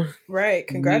you. Right.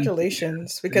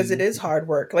 Congratulations, because it is hard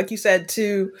work. Like you said,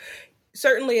 too,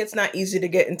 certainly it's not easy to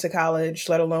get into college,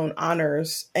 let alone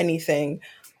honors anything.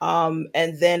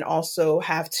 And then also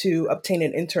have to obtain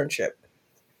an internship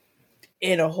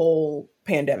in a whole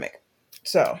pandemic.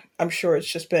 So I'm sure it's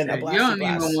just been a blast. You don't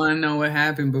even want to know what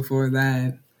happened before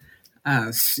that.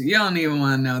 You don't even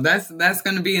want to know. That's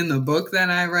going to be in the book that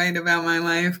I write about my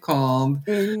life, called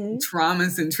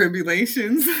Traumas and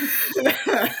Tribulations.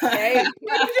 Hey, did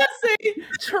you just say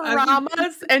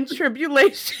traumas and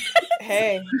tribulations?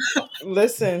 Hey,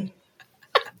 listen.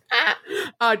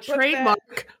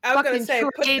 Trademark. I was going to say,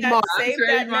 trademark. Save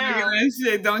that now. That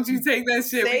shit. Don't you take that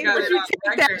shit. We got it on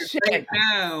record right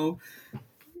now.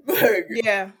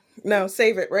 Yeah. No,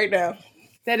 save it right now.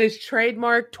 That is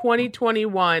trademark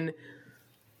 2021.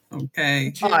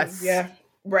 Okay. Us. Yeah.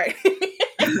 Right.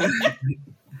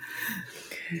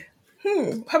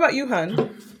 How about you,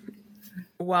 hun?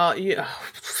 Well,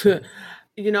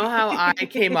 You know how I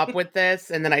came up with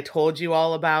this and then I told you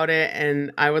all about it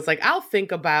and I was like, I'll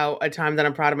think about a time that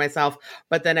I'm proud of myself.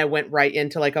 But then I went right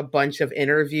into like a bunch of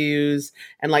interviews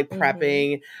and like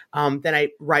prepping. Then I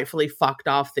rightfully fucked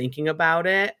off thinking about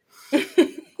it.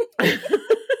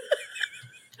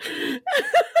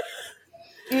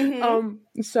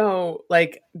 So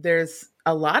like there's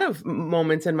a lot of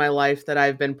moments in my life that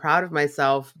I've been proud of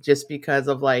myself just because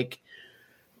of like,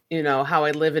 you know, how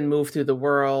I live and move through the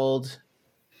world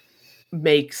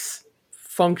makes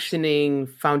functioning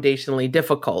foundationally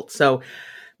difficult. So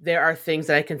there are things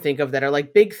that I can think of that are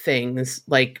like big things,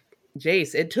 like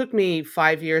Jace, it took me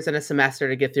 5 years and a semester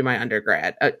to get through my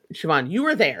undergrad. Siobhan, you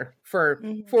were there for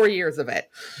 4 years of it.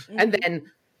 And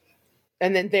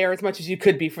then there as much as you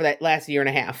could be for that last year and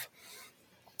a half.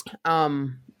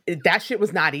 That shit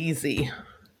was not easy,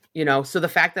 you know? So the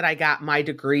fact that I got my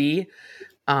degree,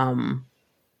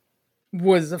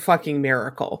 was a fucking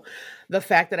miracle. The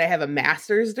fact that I have a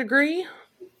master's degree,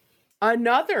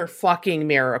 another fucking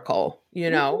miracle, you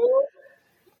know?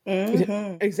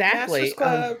 Exactly. Masters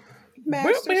Club.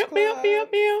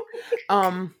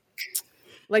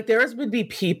 Like there would be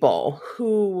people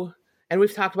who, and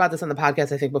we've talked about this on the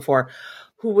podcast, I think before,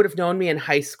 who would have known me in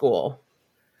high school,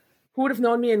 who would have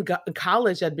known me in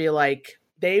college. I'd be like,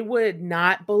 they would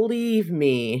not believe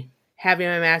me having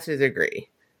my master's degree,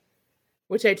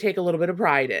 which I take a little bit of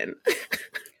pride in.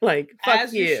 Like, fuck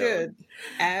As you should.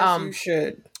 As you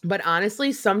should. But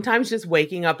honestly, sometimes just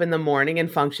waking up in the morning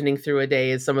and functioning through a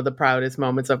day is some of the proudest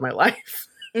moments of my life.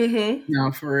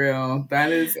 No, for real.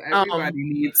 That is, everybody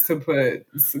needs to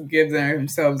give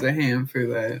themselves a hand for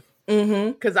that.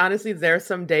 Because honestly, there are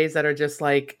some days that are just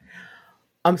like,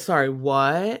 I'm sorry,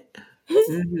 what?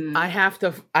 I have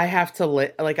to I have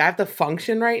to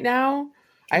function right now.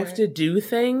 I have to do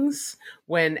things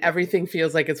when everything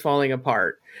feels like it's falling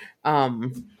apart.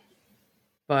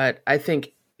 But I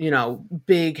think, you know,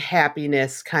 big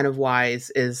happiness kind of wise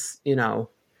is, you know,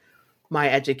 my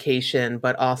education,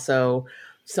 but also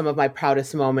some of my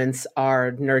proudest moments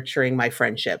are nurturing my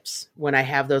friendships. When I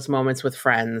have those moments with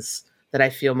friends that I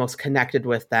feel most connected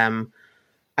with them,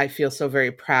 I feel so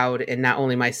very proud in not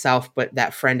only myself, but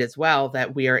that friend as well,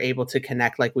 that we are able to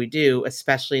connect like we do,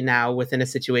 especially now within a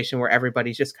situation where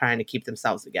everybody's just trying to keep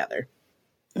themselves together.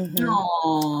 Aww.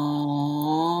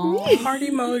 Heart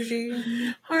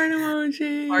emoji. Heart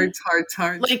emoji. Hearts.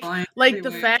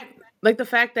 Like the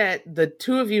fact that the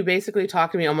two of you basically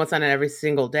talk to me almost on it every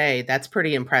single day, that's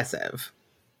pretty impressive.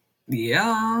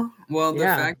 Yeah. Well, the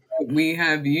fact that we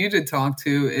have you to talk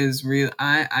to is real.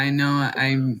 I know,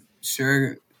 I'm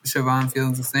sure Siobhan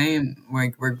feels the same.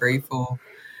 Like, we're grateful.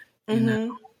 You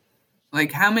know?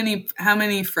 Like, how many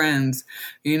friends,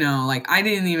 you know, like, I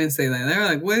didn't even say that. They were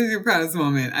like, what is your proudest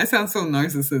moment? I sound so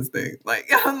narcissistic.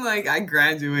 Like, I'm like, I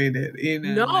graduated, you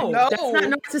know. No, that's not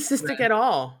narcissistic at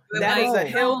all. That is a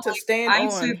hill to stand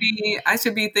on. I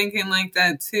should be thinking like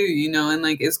that too, you know, and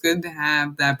like, it's good to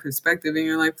have that perspective in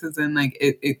your life, because then like,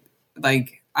 it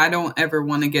like, I don't ever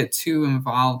want to get too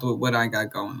involved with what I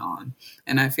got going on.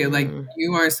 And I feel like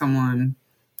you are someone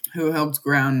who helps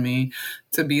ground me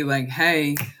to be like,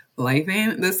 hey, life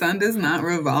the sun does not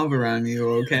revolve around you,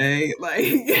 okay? Like,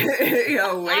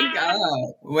 yo,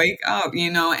 wake up, you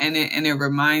know, and it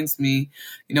reminds me,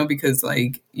 you know, because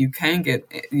like you can get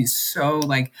so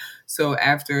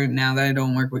after, now that I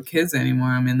don't work with kids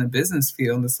anymore, I'm in the business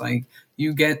field. It's like,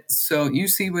 you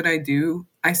see what I do?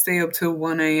 I stay up till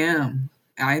 1 a.m.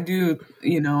 I do,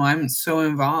 you know, I'm so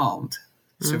involved.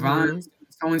 Siobhan,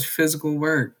 so much physical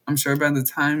work. I'm sure by the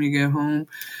time you get home,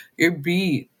 you're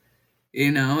beat. You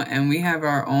know, and we have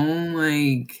our own,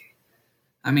 like,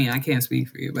 I mean, I can't speak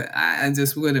for you, but I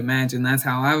just would imagine that's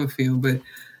how I would feel. But,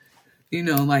 you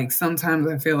know, like, sometimes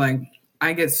I feel like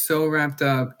I get so wrapped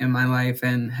up in my life,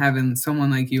 and having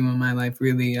someone like you in my life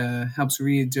really helps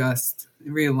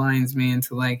realigns me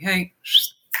into like, hey,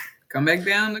 come back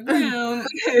down the ground.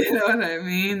 You know what I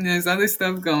mean? There's other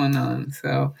stuff going on.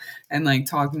 So, and like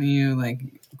talking to you, like,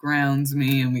 grounds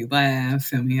me, and we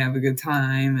laugh and we have a good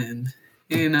time, and,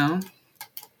 you know.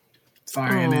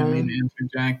 Sorry, I didn't mean to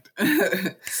interject.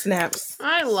 Snaps.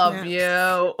 I love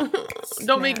you.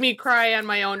 Don't make me cry on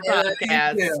my own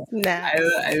podcast. Snaps.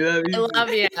 I love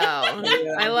you. I love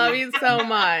you. I love you so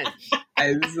much.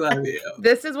 I just love you.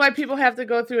 This is why people have to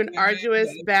go through an arduous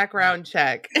background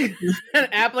check, an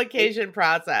application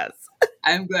process.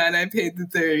 I'm glad I paid the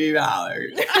 $30.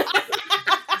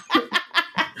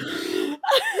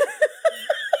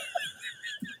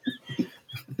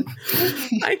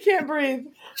 I can't breathe.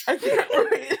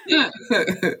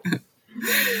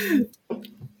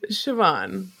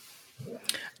 Siobhan.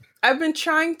 I've been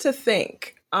trying to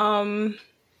think.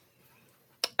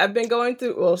 I've been going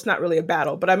through, well, it's not really a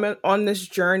battle, but I'm on this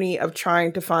journey of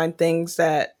trying to find things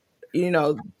that,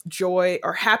 joy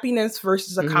or happiness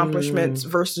versus accomplishments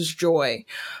versus joy.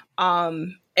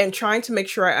 And trying to make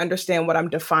sure I understand what I'm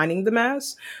defining them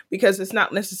as, because it's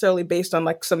not necessarily based on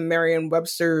like some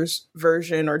Merriam-Webster's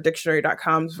version or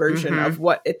dictionary.com's version of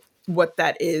what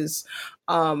that is.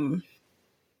 And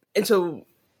so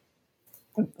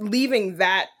leaving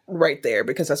that right there,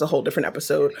 because that's a whole different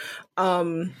episode.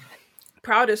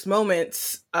 Proudest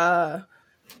moments, top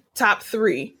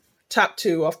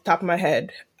 2 off the top of my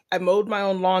head. I mowed my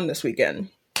own lawn this weekend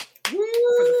for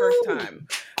the first time.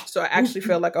 So I actually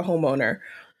feel like a homeowner.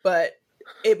 But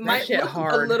it might look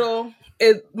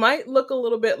a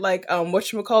little bit like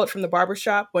whatchamacallit from the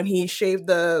barbershop when he shaved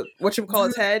the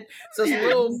whatchamacallit's head. So it's a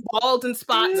little bald in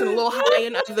spots and a little high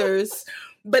in others.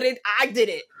 But I did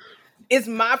it. It's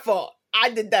my fault.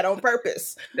 I did that on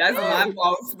purpose. That's my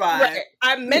fault spot. Right.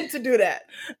 I meant to do that.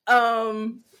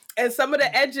 And some of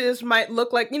the edges might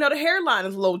look like, the hairline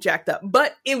is a little jacked up,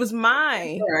 but it was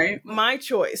my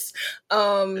choice. /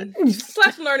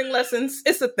 learning lessons.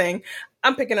 It's a thing.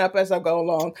 I'm picking up as I go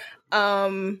along.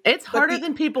 It's harder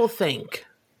than people think.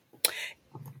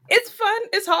 It's fun.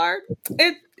 It's hard.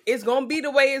 It's going to be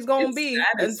the way it's going to be.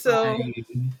 And so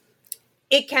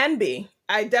it can be.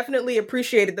 I definitely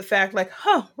appreciated the fact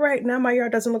right now my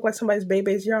yard doesn't look like somebody's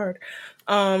baby's yard.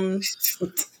 But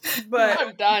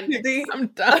I'm done. I'm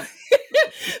done.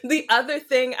 The other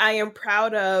thing I am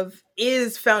proud of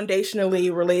is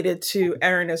foundationally related to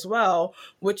Erin as well,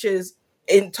 which is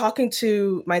in talking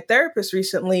to my therapist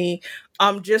recently,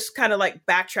 just kind of like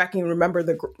backtracking,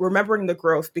 remembering the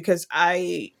growth, because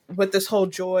with this whole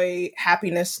joy,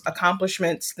 happiness,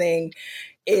 accomplishments thing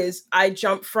is I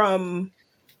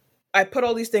put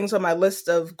all these things on my list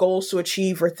of goals to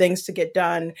achieve or things to get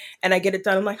done, and I get it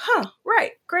done. I'm like,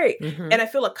 right, great. And I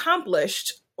feel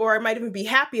accomplished, or I might even be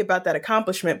happy about that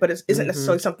accomplishment, but it isn't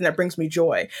necessarily something that brings me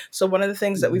joy. So one of the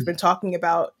things that we've been talking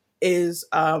about is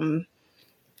kind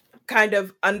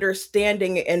of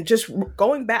understanding and just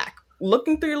going back,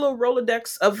 looking through your little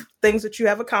Rolodex of things that you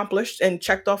have accomplished and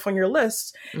checked off on your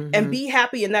list, and be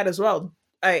happy in that as well.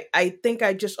 I think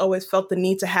I just always felt the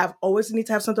need to have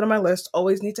something on my list,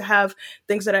 always need to have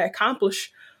things that I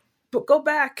accomplish, but go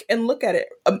back and look at it.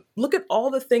 Look at all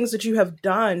the things that you have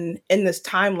done in this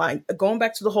timeline. Going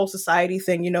back to the whole society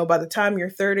thing, by the time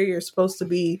you're 30, you're supposed to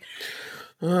be,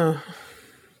 what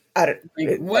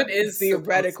is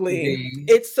theoretically,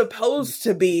 it's supposed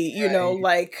to be,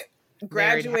 like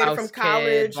graduated from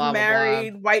college,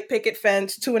 married, blah. White picket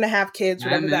fence, 2.5 kids,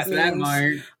 whatever that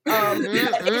means.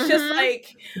 It's just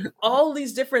like all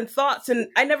these different thoughts, and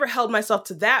I never held myself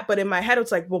to that, but in my head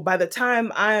it's like, well, by the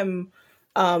time I'm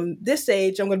this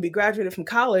age, I'm going to be graduated from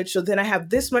college, so then I have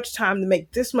this much time to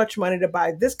make this much money to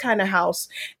buy this kind of house,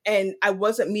 and I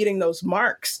wasn't meeting those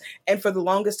marks. And for the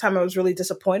longest time I was really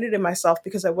disappointed in myself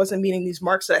because I wasn't meeting these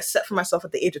marks that I set for myself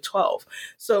at the age of 12.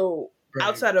 So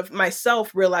outside of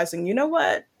myself realizing, you know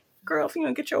what, girl, if you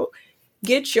don't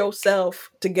get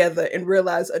yourself together and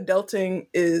realize adulting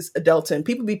is adulting.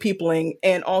 People be peopling,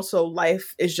 and also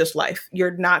life is just life.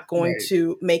 You're not going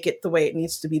to make it the way it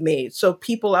needs to be made. So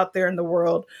people out there in the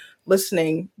world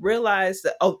listening, realize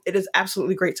that, it is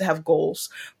absolutely great to have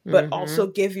goals, but also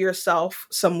give yourself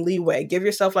some leeway. Give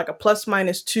yourself like a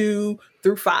 ±2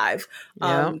 through 5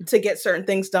 to get certain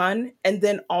things done. And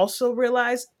then also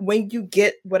realize when you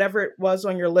get whatever it was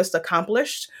on your list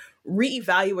accomplished,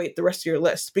 reevaluate the rest of your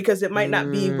list, because it might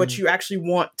not be what you actually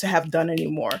want to have done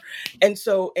anymore. And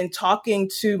so in talking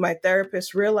to my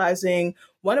therapist, realizing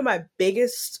one of my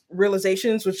biggest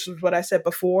realizations, which is what I said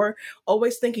before,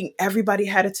 always thinking everybody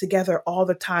had it together all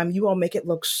the time. You all make it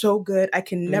look so good. I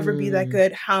can never be that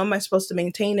good. How am I supposed to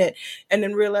maintain it? And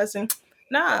then realizing,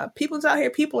 nah, people's out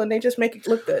here, and they just make it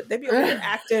look good. They be over here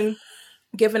acting,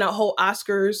 giving out whole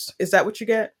Oscars. Is that what you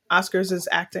get? Oscars is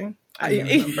acting. I can't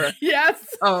remember. Yes.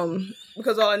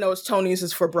 Because all I know is Tony's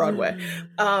is for Broadway.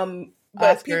 But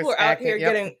Oscars, people are out here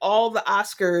getting all the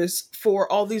Oscars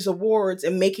for all these awards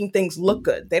and making things look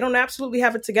good. They don't absolutely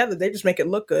have it together. They just make it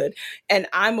look good. And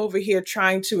I'm over here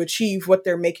trying to achieve what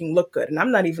they're making look good. And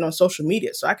I'm not even on social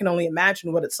media. So I can only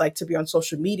imagine what it's like to be on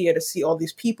social media, to see all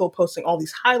these people posting all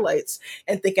these highlights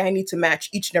and think I need to match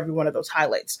each and every one of those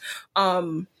highlights.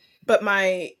 But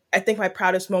I think my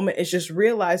proudest moment is just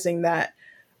realizing that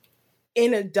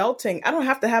in adulting, I don't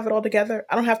have to have it all together.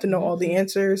 I don't have to know all the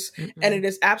answers. And it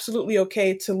is absolutely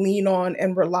okay to lean on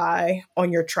and rely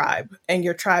on your tribe. And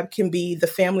your tribe can be the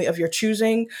family of your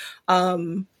choosing.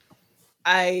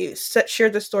 I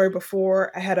shared this story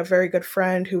before. I had a very good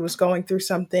friend who was going through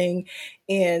something,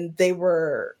 and they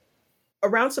were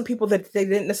around some people that they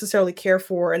didn't necessarily care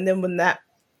for. And then when that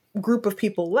group of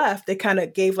people left, they kind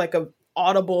of gave like a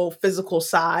audible physical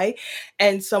sigh,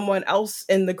 and someone else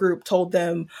in the group told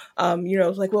them,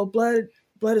 like, well, blood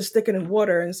is thicker than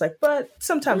water, and it's like, but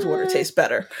sometimes water tastes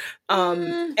better.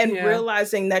 And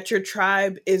realizing that your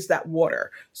tribe is that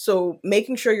water. So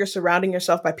making sure you're surrounding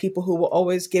yourself by people who will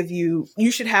always give you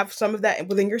should have some of that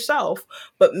within yourself,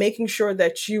 but making sure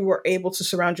that you are able to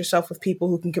surround yourself with people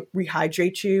who can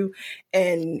rehydrate you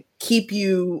and keep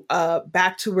you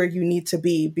back to where you need to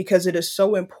be, because it is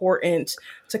so important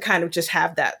to kind of just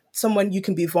have that someone you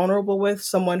can be vulnerable with,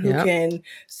 someone who can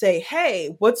say,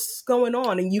 hey, what's going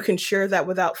on? And you can share that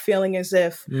without feeling as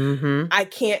if I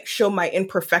can't show my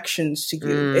imperfections to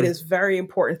you. It is very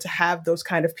important to have those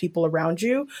kind of people around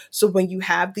you. So when you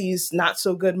have these not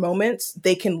so good moments,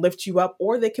 they can lift you up,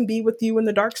 or they can be with you in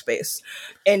the dark space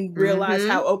and realize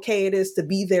how okay it is to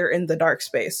be there in the dark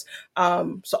space.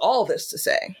 So all this to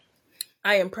say,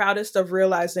 I am proudest of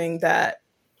realizing that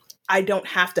I don't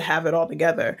have to have it all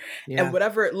together. Yeah. And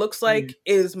whatever it looks like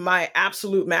is my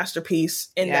absolute masterpiece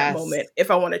in that moment.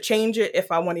 If I want to change it, if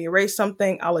I want to erase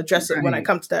something, I'll address it when I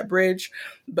come to that bridge.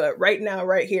 But right now,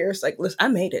 right here, it's like, listen, I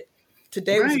made it.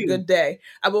 Today was a good day.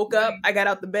 I woke up, I got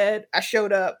out the bed, I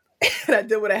showed up, and I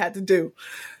did what I had to do.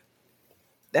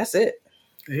 That's it.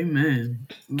 Amen.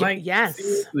 Like,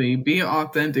 seriously, be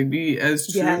authentic, be as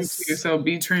true to yourself,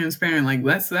 be transparent. Like,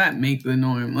 let's that make the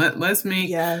norm. Let's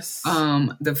make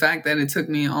the fact that it took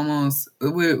me almost,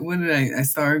 what did I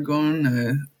started going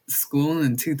to school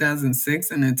in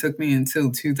 2006, and it took me until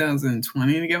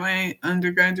 2020 to get my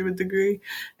undergraduate degree.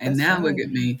 And now look at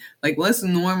me. Like, let's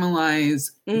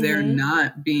normalize there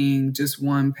not being just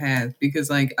one path, because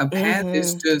like a path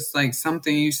is just like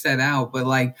something you set out, but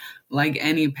like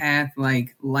any path,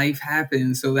 like life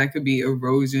happens. So that could be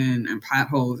erosion and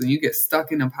potholes, and you get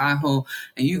stuck in a pothole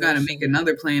and you got to make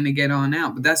another plan to get on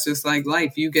out. But that's just like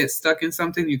life. You get stuck in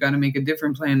something, you got to make a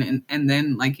different plan. And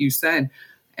then, like you said,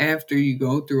 after you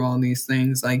go through all these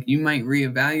things, like you might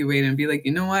reevaluate and be like,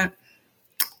 you know what?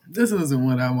 This isn't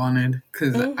what I wanted.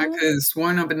 Because I could have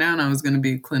sworn up and down I was going to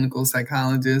be a clinical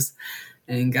psychologist.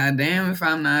 And goddamn if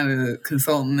I'm not a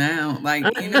consultant now. Like,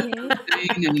 you know what I'm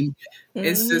saying? And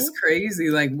it's just crazy,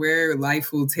 like, where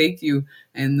life will take you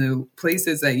and the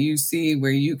places that you see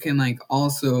where you can, like,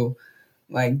 also,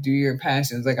 like, do your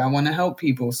passions. Like, I want to help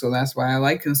people. So that's why I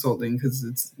like consulting, because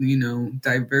it's, you know,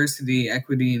 diversity,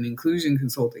 equity, and inclusion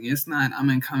consulting. It's not, I'm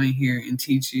going to come in here and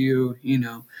teach you, you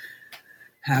know,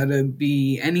 how to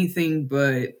be anything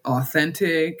but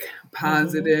authentic,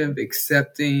 positive,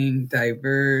 accepting,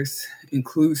 diverse,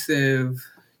 inclusive.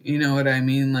 You know what I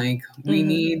mean? Like, we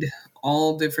need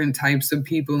all different types of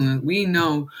people. And we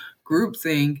know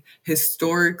groupthink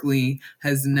historically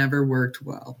has never worked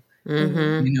well. You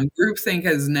know, groupthink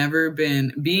has never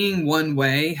been, being one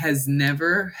way has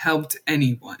never helped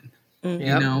anyone.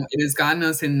 You know, it has gotten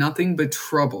us in nothing but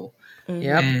trouble.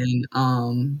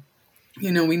 And,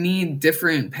 you know, we need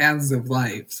different paths of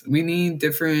life. We need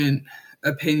different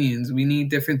opinions. We need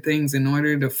different things in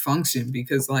order to function,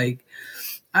 because, like,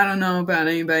 I don't know about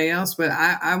anybody else, but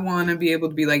I want to be able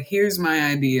to be like, here's my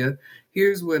idea.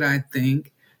 Here's what I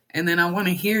think. And then I want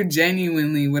to hear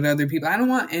genuinely what other people, I don't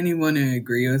want anyone to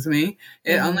agree with me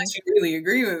unless you really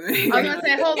agree with me. I was going to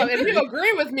say, hold on. If you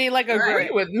agree with me, like, agree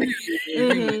with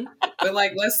me. But,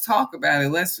 like, let's talk about it.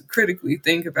 Let's critically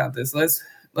think about this.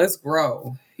 Let's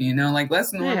grow, you know, like,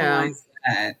 let's normalize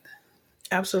that.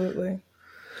 Absolutely.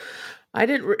 I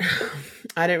didn't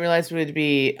realize it would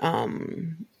be,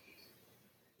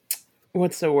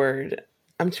 what's the word?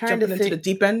 I'm trying to think. Into the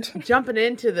deep end. Jumping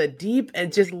into the deep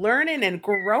and just learning and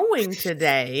growing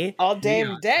today. All day,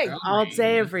 every day. All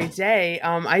day, every day.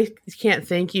 I can't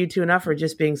thank you two enough for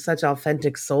just being such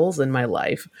authentic souls in my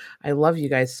life. I love you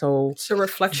guys so. It's a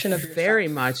reflection of very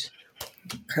much.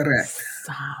 Correct.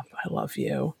 Stop. I love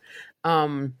you.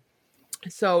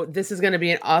 So this is going to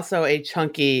be also a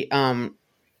chunky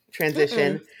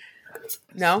transition.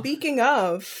 No. Speaking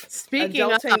of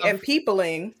adulting and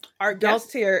peopling, our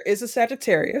guest here is a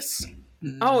Sagittarius.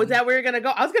 Oh, is that where you're going to go?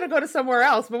 I was going to go to somewhere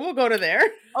else, but we'll go to there.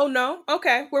 Oh, no?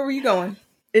 Okay. Where were you going?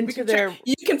 Into there.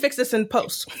 You can fix this in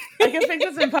post. I can fix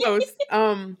this in post.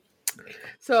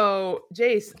 So,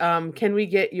 Jace, can we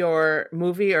get your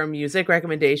movie or music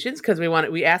recommendations? Because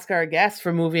we ask our guests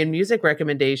for movie and music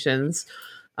recommendations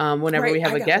whenever we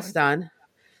have a guest on.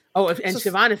 Oh,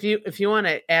 Siobhan, if you want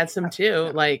to add some too,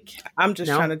 like, I'm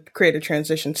just trying to create a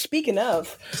transition. Speaking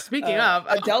of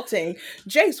adulting,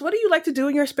 Jace, what do you like to do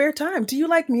in your spare time? Do you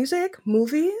like music,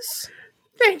 movies?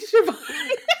 Thanks, Siobhan.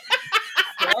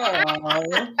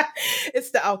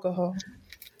 It's the alcohol.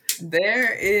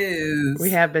 There is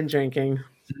We have been drinking.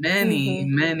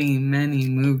 many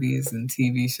movies and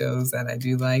TV shows that I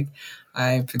do like.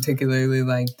 I particularly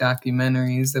like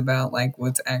documentaries about like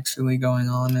what's actually going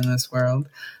on in this world.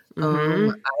 I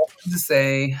have to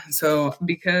say, so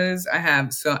because I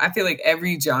feel like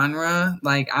every genre,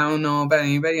 like I don't know about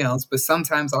anybody else, but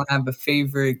sometimes I'll have a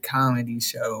favorite comedy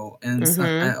show and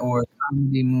or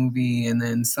comedy movie, and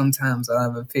then sometimes I'll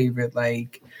have a favorite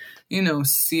like,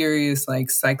 serious like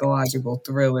psychological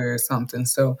thriller or something.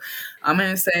 So I'm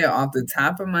gonna say off the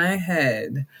top of my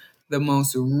head, the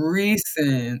most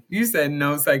recent. You said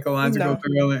no psychological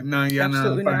thriller. No, you're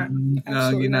absolutely not. not. No,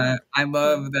 Absolutely you're not. not. I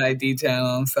love the ID channel.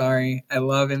 I'm sorry. I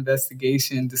love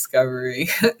investigation, discovery.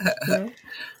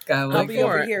 I'll be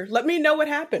over here. Let me know what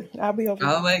happened. I'll be over.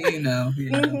 I'll let you know.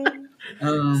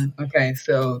 Okay,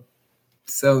 so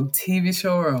TV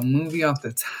show or a movie off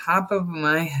the top of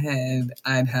my head,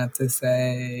 I'd have to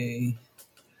say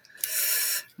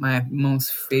my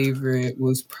most favorite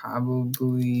was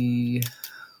probably,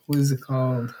 what is it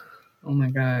called? Oh my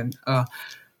God.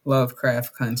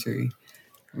 Lovecraft Country.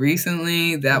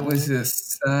 Recently, that was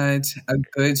just such a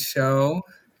good show.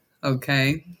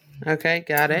 Okay. Okay,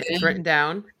 got it. It's written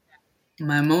down.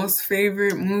 My most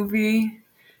favorite movie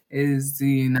is The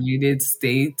United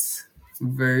States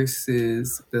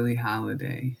versus Billie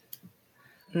Holiday.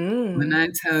 When I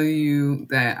tell you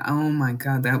that, oh my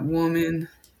God, that woman,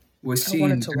 what she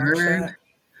endured.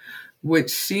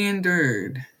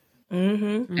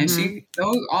 And she,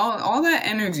 all that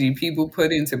energy people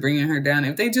put into bringing her down,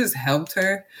 if they just helped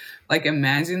her, like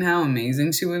imagine how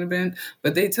amazing she would have been.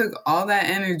 But they took all that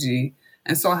energy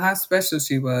and saw how special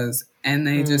she was, and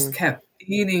they just kept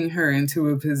feeding her into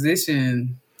a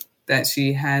position that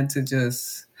she had to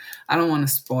just, I don't want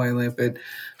to spoil it, but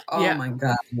oh my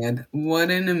God,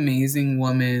 what an amazing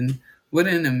woman. What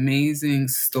an amazing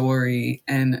story.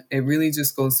 And it really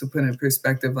just goes to put in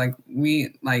perspective, we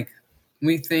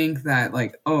think that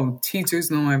like, oh, teachers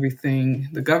know everything,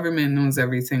 the government knows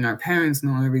everything, our parents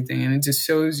know everything, and it just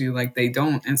shows you like they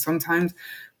don't. And sometimes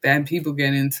bad people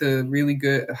get into really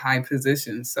good high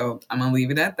positions. So I'm gonna leave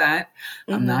it at that.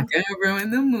 I'm not gonna ruin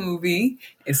the movie.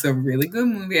 It's a really good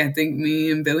movie. I think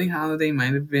me and Billie Holiday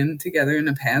might have been together in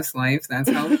a past life. That's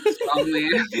how strongly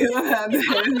I feel about this.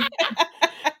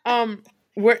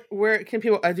 Where can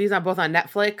people? Are these on both on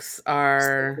Netflix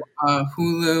or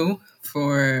Hulu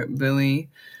for Billie?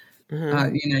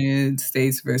 United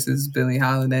States versus Billie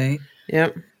Holiday.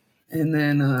 Yep. And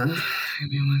then give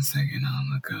me 1 second. I'll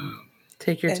look up.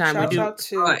 Take your time. I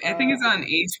think it's on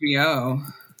HBO.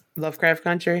 Lovecraft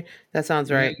Country. That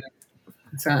sounds right.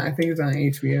 I think it's on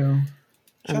HBO.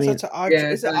 Shout out to Audrey.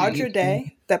 Is it Audrey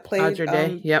Day that played Audrey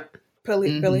Day? Yep.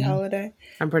 Billie Holiday.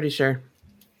 I'm pretty sure.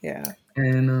 Yeah.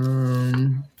 And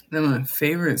then my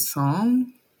favorite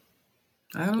song.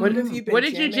 I don't know. What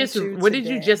did you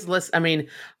just listen? I mean,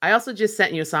 I also just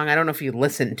sent you a song. I don't know if you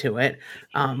listened to it,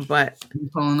 but I'm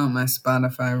pulling up my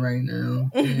Spotify right now.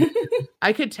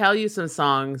 I could tell you some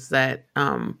songs that.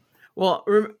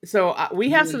 We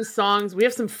have some songs. We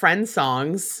have some friend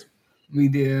songs. We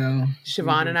do.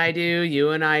 Siobhan and I do. You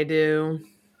and I do.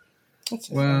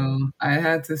 Well, I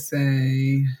had to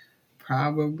say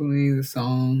probably the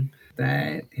song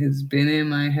that has been in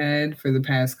my head for the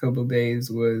past couple days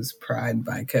was Pride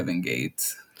by Kevin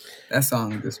Gates. That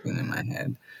song has just been in my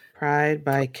head. Pride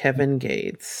by Kevin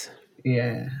Gates.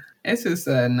 Yeah. It's just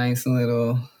a nice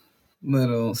little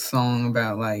song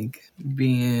about like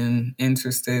being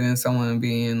interested in someone,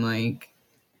 being like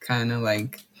kind of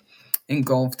like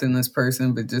engulfed in this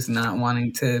person, but just not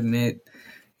wanting to admit,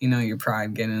 your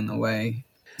pride getting in the way.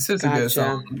 It's just a good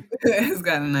song. It's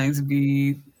got a nice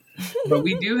beat. But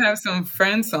we do have some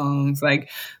friend songs. Like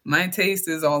my taste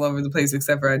is all over the place,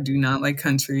 except for I do not like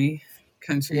country.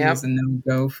 Country is a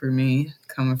no-go for me.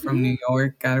 Coming from New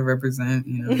York, gotta represent,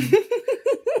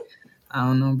 I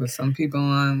don't know, but some people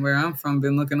on where I'm from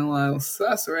been looking a little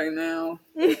sus right now.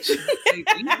 They think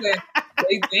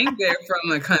they're from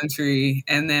the country,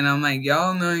 and then I'm like,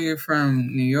 y'all know you're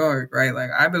from New York, right?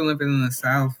 Like I've been living in the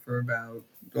South for about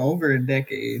over a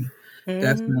decade.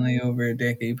 Definitely over a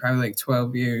decade, probably like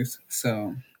 12 years.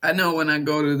 So I know when I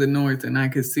go to the North, and I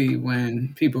could see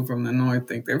when people from the North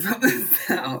think they're from the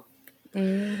South.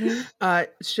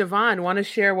 Siobhan, want to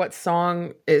share what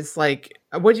song is like?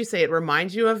 What'd you say? It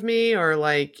reminds you of me, or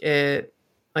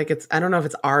it's? I don't know if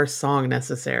it's our song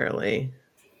necessarily.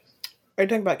 Are you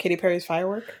talking about Katy Perry's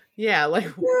Firework? Yeah,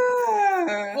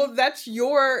 Well, that's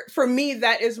for me,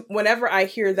 that is, whenever I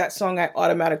hear that song, I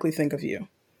automatically think of you.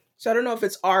 So I don't know if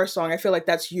it's our song. I feel like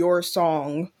that's your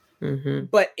song,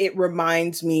 but it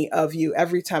reminds me of you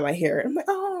every time I hear it. I'm like,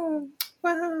 oh,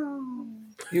 wow.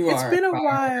 You It's are been a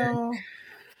fired. while.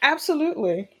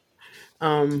 Absolutely.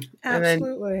 And then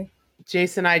Absolutely.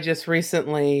 Jason, I just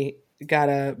recently got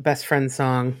a best friend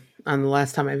song on the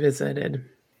last time I visited.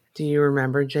 Do you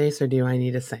remember, Jace, or do I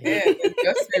need to say Yeah, it? the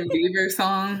Justin Bieber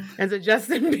song. It's a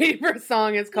Justin Bieber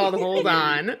song. It's called Hold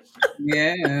On.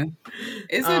 Yeah.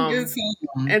 It's a good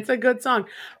song. It's a good song.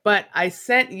 But I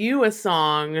sent you a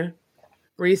song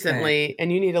recently,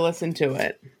 and you need to listen to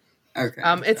it. Okay.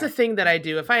 It's a thing that I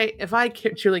do. If I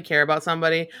truly care about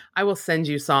somebody, I will send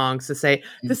you songs to say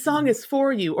this song is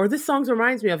for you, or this song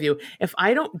reminds me of you. If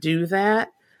I don't do that,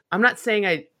 I'm not saying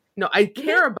I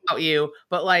care about you,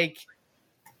 but like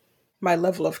My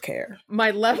level of care.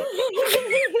 my level.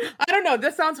 I don't know.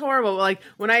 This sounds horrible. But like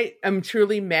when I am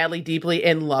truly madly, deeply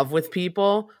in love with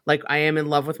people, like I am in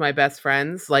love with my best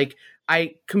friends, like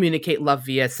I communicate love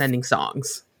via sending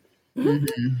songs.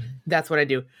 Mm-hmm. That's what I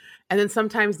do. And then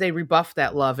sometimes they rebuff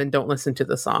that love and don't listen to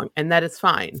the song. And that is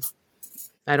fine.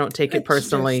 I don't take it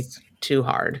personally too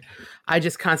hard. I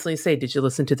just constantly say, did you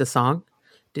listen to the song?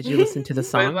 Did you listen to the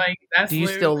song? But like, that's do you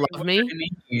still love what me? I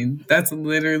need. That's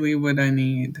literally what I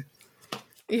need.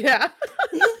 Yeah.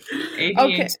 ADHD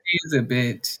Okay. is a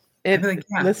bitch. Like,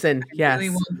 listen, I yes. really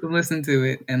want to listen to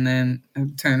it, and then I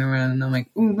turn around and I'm like,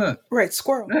 ooh, look. Right,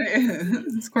 squirrel.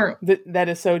 Squirrel. That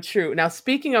is so true. Now,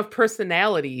 speaking of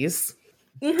personalities.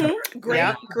 Mm-hmm. Great,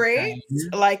 Yeah. great.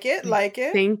 Like it.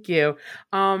 Thank you.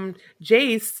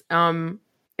 Jace,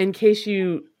 in case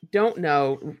you don't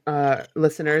know,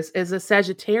 listeners, is a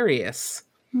Sagittarius.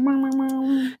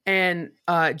 And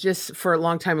just for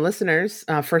long-time listeners,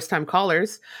 first-time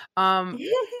callers,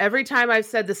 every time I've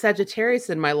said the Sagittarius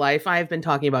in my life, I've been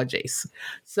talking about Jace.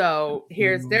 So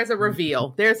there's a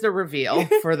reveal. There's the reveal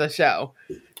for the show.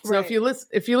 So Right.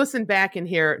 if you listen back and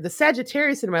hear the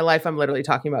Sagittarius in my life, I'm literally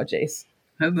talking about Jace.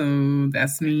 Hello,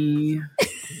 that's me.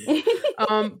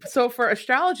 So for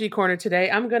Astrology Corner today,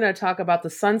 I'm going to talk about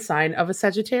the sun sign of a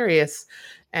Sagittarius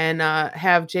and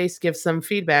have Jace give some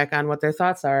feedback on what their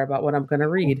thoughts are about what I'm going to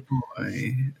read.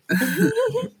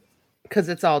 Because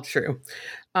it's all true.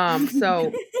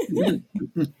 So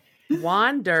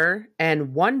wander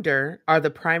and wonder are the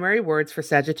primary words for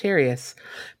Sagittarius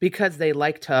because they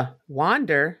like to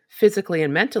wander physically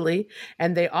and mentally,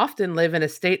 and they often live in a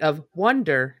state of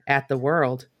wonder at the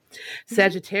world.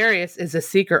 Sagittarius is a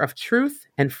seeker of truth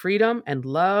and freedom and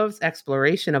loves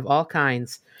exploration of all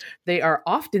kinds. They are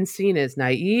often seen as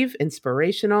naive,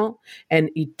 inspirational, and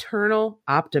eternal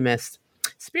optimists.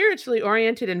 Spiritually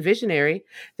oriented and visionary,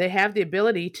 they have the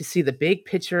ability to see the big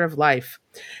picture of life.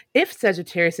 If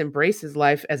Sagittarius embraces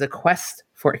life as a quest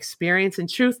for experience and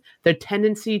truth, their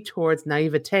tendency towards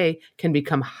naivete can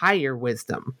become higher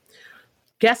wisdom.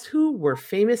 Guess who were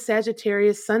famous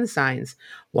Sagittarius sun signs?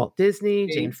 Walt Disney,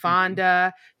 Jane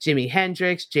Fonda, Jimi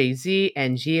Hendrix, Jay-Z,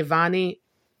 and Gianni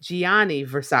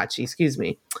Versace, excuse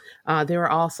me. They were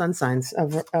all sun signs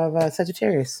of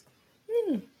Sagittarius.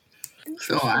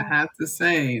 So I have to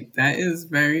say that is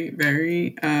very,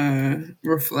 very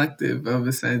reflective of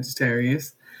a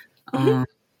Sagittarius.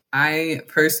 I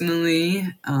personally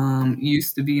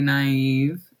used to be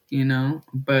naive,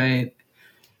 but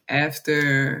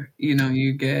after,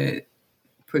 you get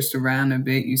pushed around a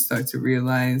bit, you start to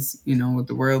realize, what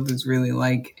the world is really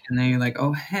like. And then you're like,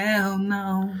 oh, hell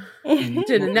no. No.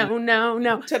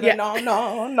 Yeah.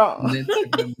 No.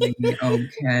 Literally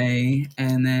okay.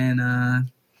 And then,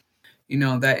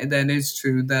 that is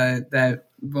true. That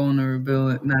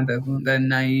vulnerability, not that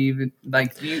naive,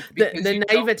 like the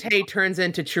naivete turns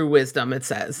into true wisdom, it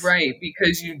says. Right,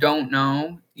 because you don't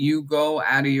know, you go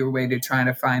out of your way to try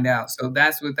to find out. So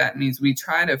that's what that means. We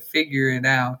try to figure it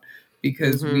out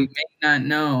because we may not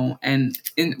know. And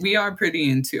we are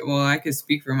pretty well, I could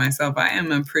speak for myself. I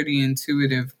am a pretty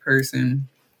intuitive person.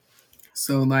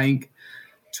 So like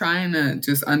trying to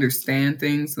just understand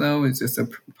things though is just a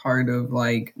part of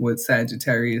like what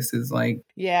Sagittarius is like.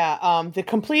 Yeah, the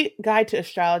Complete Guide to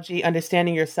Astrology,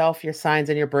 Understanding Yourself, Your Signs,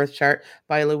 and Your Birth Chart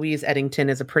by Louise Eddington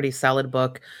is a pretty solid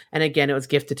book. And again, it was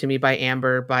gifted to me by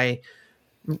Amber.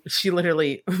 She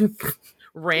literally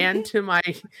ran to my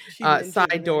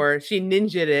side door. She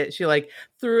ninja'd it. She like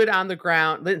threw it on the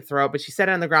ground. Didn't throw it, but she set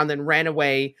it on the ground, then ran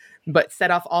away, but set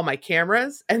off all my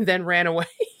cameras and then ran away.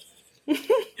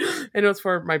 And it was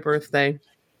for my birthday.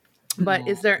 But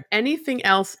is there anything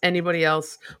else anybody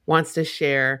else wants to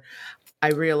share? I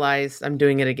realize I'm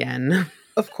doing it again.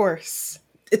 Of course.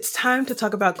 It's time to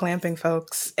talk about glamping,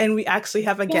 folks. And we actually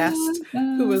have a guest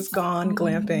who has gone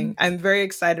glamping. I'm very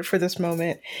excited for this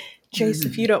moment. Jace,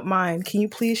 if you don't mind, can you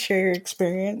please share your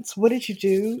experience? What did you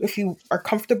do? If you are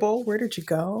comfortable, where did you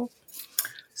go?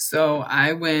 So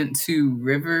I went to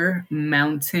River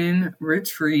Mountain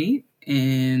Retreat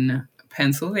in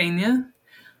Pennsylvania.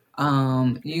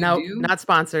 Nope, not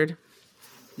sponsored.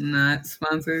 Not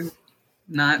sponsored.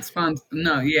 Not sponsored.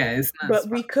 No, yeah, it's not. But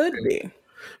sponsored. we could be.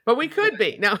 But we could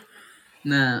be. No.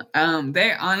 No.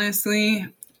 They honestly,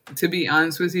 to be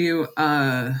honest with you,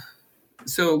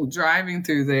 so driving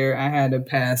through there, I had to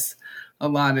pass a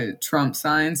lot of Trump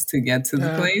signs to get to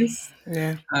the place.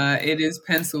 Yeah. It is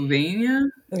Pennsylvania.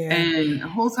 Yeah. And the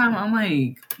whole time I'm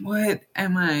like, what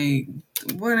am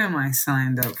I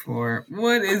signed up for?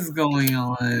 What is going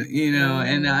on? You know,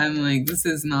 and I'm like, this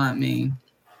is not me.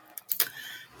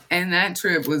 And that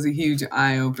trip was a huge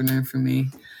eye opener for me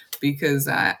because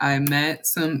I met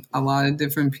a lot of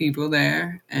different people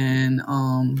there,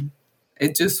 and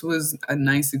it just was a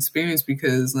nice experience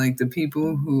because like the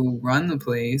people who run the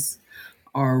place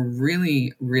are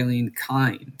really, really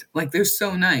kind. Like they're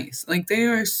so nice. Like they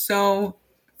are so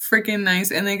freaking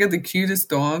nice, and they got the cutest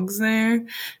dogs there,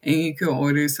 and you could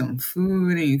order some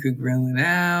food and you could grill it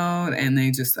out, and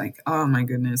they just like, oh my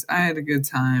goodness, I had a good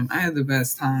time. I had the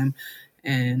best time.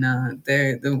 And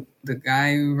the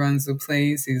guy who runs the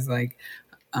place, he's like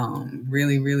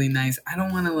really, really nice. I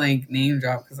don't want to like name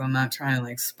drop because I'm not trying to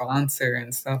like sponsor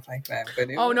and stuff like that. But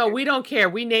no, we don't care.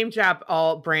 We name drop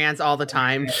all brands all the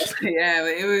time. Yeah,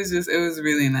 but it was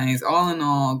really nice. All in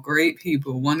all, great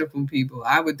people, wonderful people.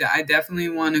 I definitely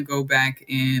want to go back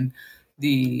in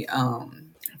the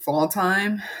fall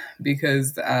time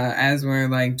because as we're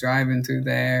like driving through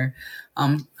there,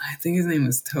 I think his name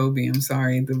was Toby. I'm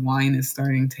sorry, the wine is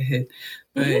starting to hit.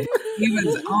 But he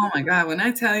was, oh my God, when I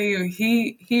tell you,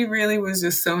 he really was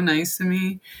just so nice to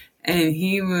me. And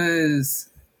he was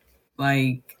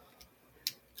like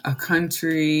a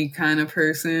country kind of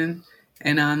person,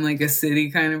 and I'm like a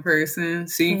city kind of person.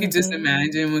 So you could just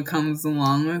imagine what comes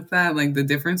along with that, like the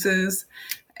differences.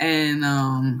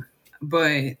 And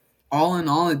but all in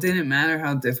all, it didn't matter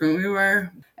how different we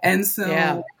were. And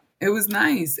so it was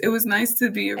nice. It was nice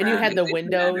to be around. And you had the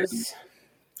windows.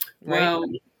 Right? Well,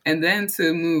 and then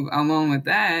to move along with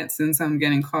that, since I'm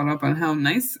getting caught up on how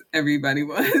nice everybody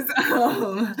was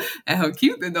and how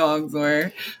cute the dogs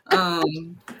were.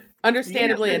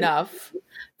 Understandably enough.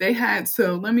 They had,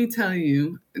 so let me tell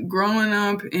you, growing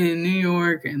up in New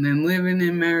York and then living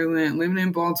in Maryland, living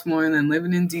in Baltimore, and then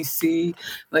living in DC,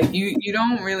 like you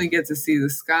don't really get to see the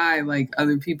sky like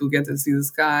other people get to see the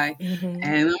sky.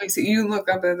 And let me see, you look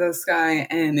up at the sky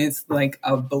and it's like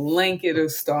a blanket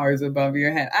of stars above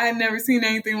your head. I had never seen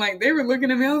anything like, they were looking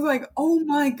at me. I was like, oh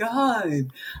my God.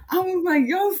 I was like,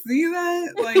 y'all see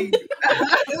that? Like,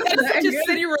 that's such a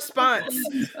city response.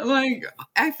 Like,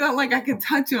 I felt like I could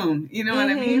touch them. You know what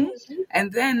I mean?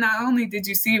 And then not only did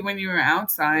you see it when you were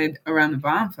outside around the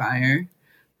bonfire,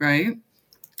 right?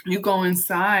 You go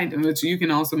inside, which you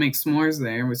can also make s'mores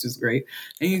there, which is great.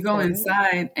 And you go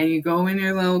inside and you go in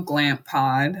your little glamp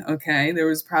pod. Okay. There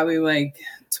was probably like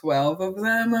 12 of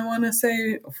them, I want to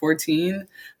say, 14.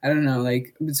 I don't know,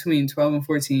 like between 12 and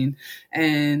 14.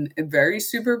 And very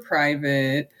super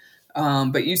private.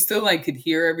 But you still like could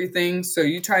hear everything. So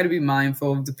you try to be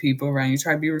mindful of the people around you,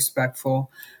 try to be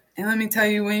respectful. And let me tell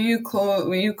you, when you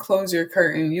close your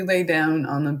curtain, you lay down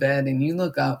on the bed and you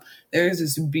look up, there's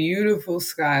this beautiful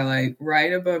skylight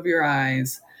right above your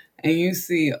eyes, and you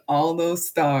see all those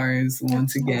stars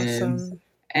once again. Awesome.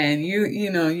 And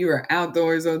you are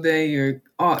outdoors all day. You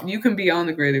can be on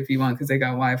the grid if you want because they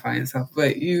got Wi-Fi and stuff,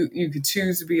 but you could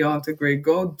choose to be off the grid.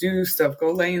 Go do stuff.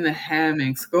 Go lay in the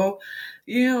hammocks. Go,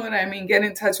 you know what I mean? Get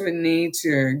in touch with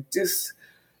nature. Just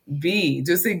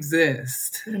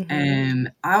exist.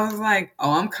 And I was like,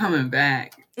 oh, I'm coming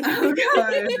back. I'm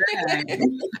coming back.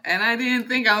 And I didn't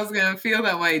think I was going to feel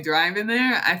that way driving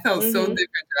there. I felt so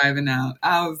different driving out.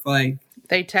 I was like,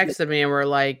 they texted me and were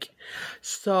like,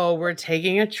 so we're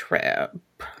taking a trip.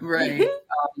 Right.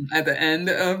 At the end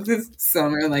of the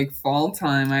summer, like fall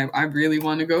time, I really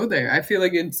want to go there. I feel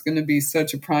like it's going to be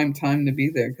such a prime time to be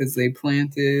there because they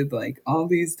planted like all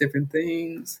these different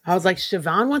things. I was like,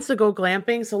 Siobhan wants to go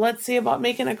glamping, so let's see about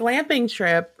making a glamping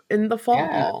trip in the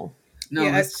fall. No,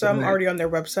 yeah, so I'm already on their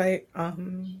website.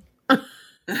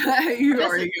 You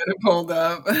already got it pulled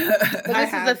up.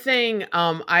 This is the thing.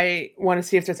 I want to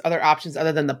see if there's other options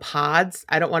other than the pods.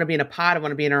 I don't want to be in a pod. I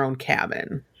want to be in our own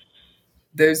cabin.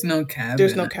 There's no cabin.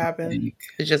 There's no cabin.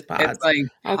 It's just pods. It's like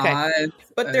pods,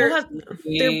 but they're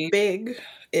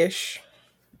big-ish.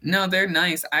 No, they're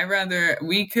nice.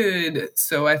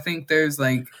 So I think there's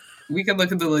like, we could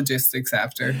look at the logistics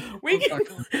after.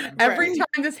 Every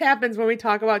time this happens when we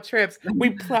talk about trips,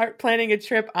 we planning a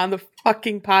trip on the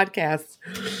fucking podcast.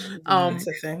 That's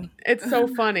a thing. It's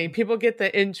so funny. People get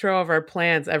the intro of our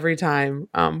plans every time.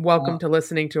 Welcome to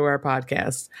listening to our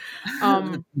podcast.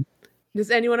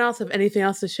 Does anyone else have anything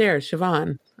else to share,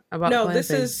 Siobhan, about No, glamping? this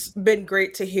has been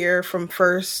great to hear from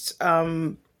first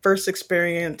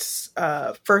experience,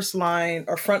 first line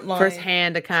or front line,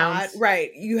 first-hand accounts.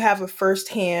 Right, you have a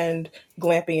first-hand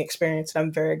glamping experience, and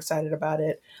I'm very excited about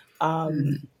it.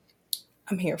 I'm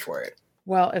here for it.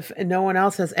 Well, if no one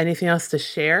else has anything else to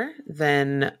share,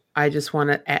 then I just want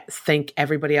to thank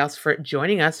everybody else for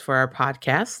joining us for our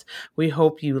podcast. We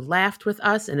hope you laughed with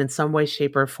us and in some way,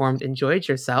 shape, or form enjoyed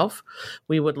yourself.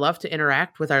 We would love to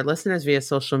interact with our listeners via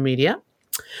social media.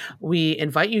 We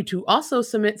invite you to also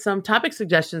submit some topic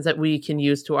suggestions that we can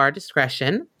use to our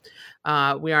discretion.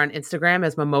 We are on Instagram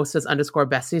as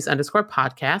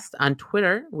mimosas_besties_podcast. On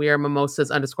Twitter, we are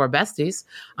mimosas_besties.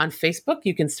 On Facebook,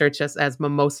 you can search us as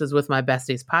Mimosas with My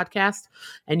Besties podcast.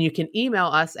 And you can email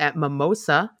us at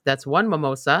mimosa, that's one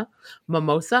mimosa,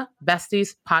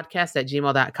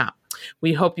 mimosabestiespodcast@gmail.com.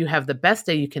 We hope you have the best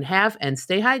day you can have and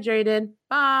stay hydrated.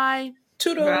 Bye.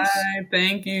 Toodles. Bye.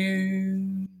 Thank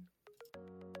you.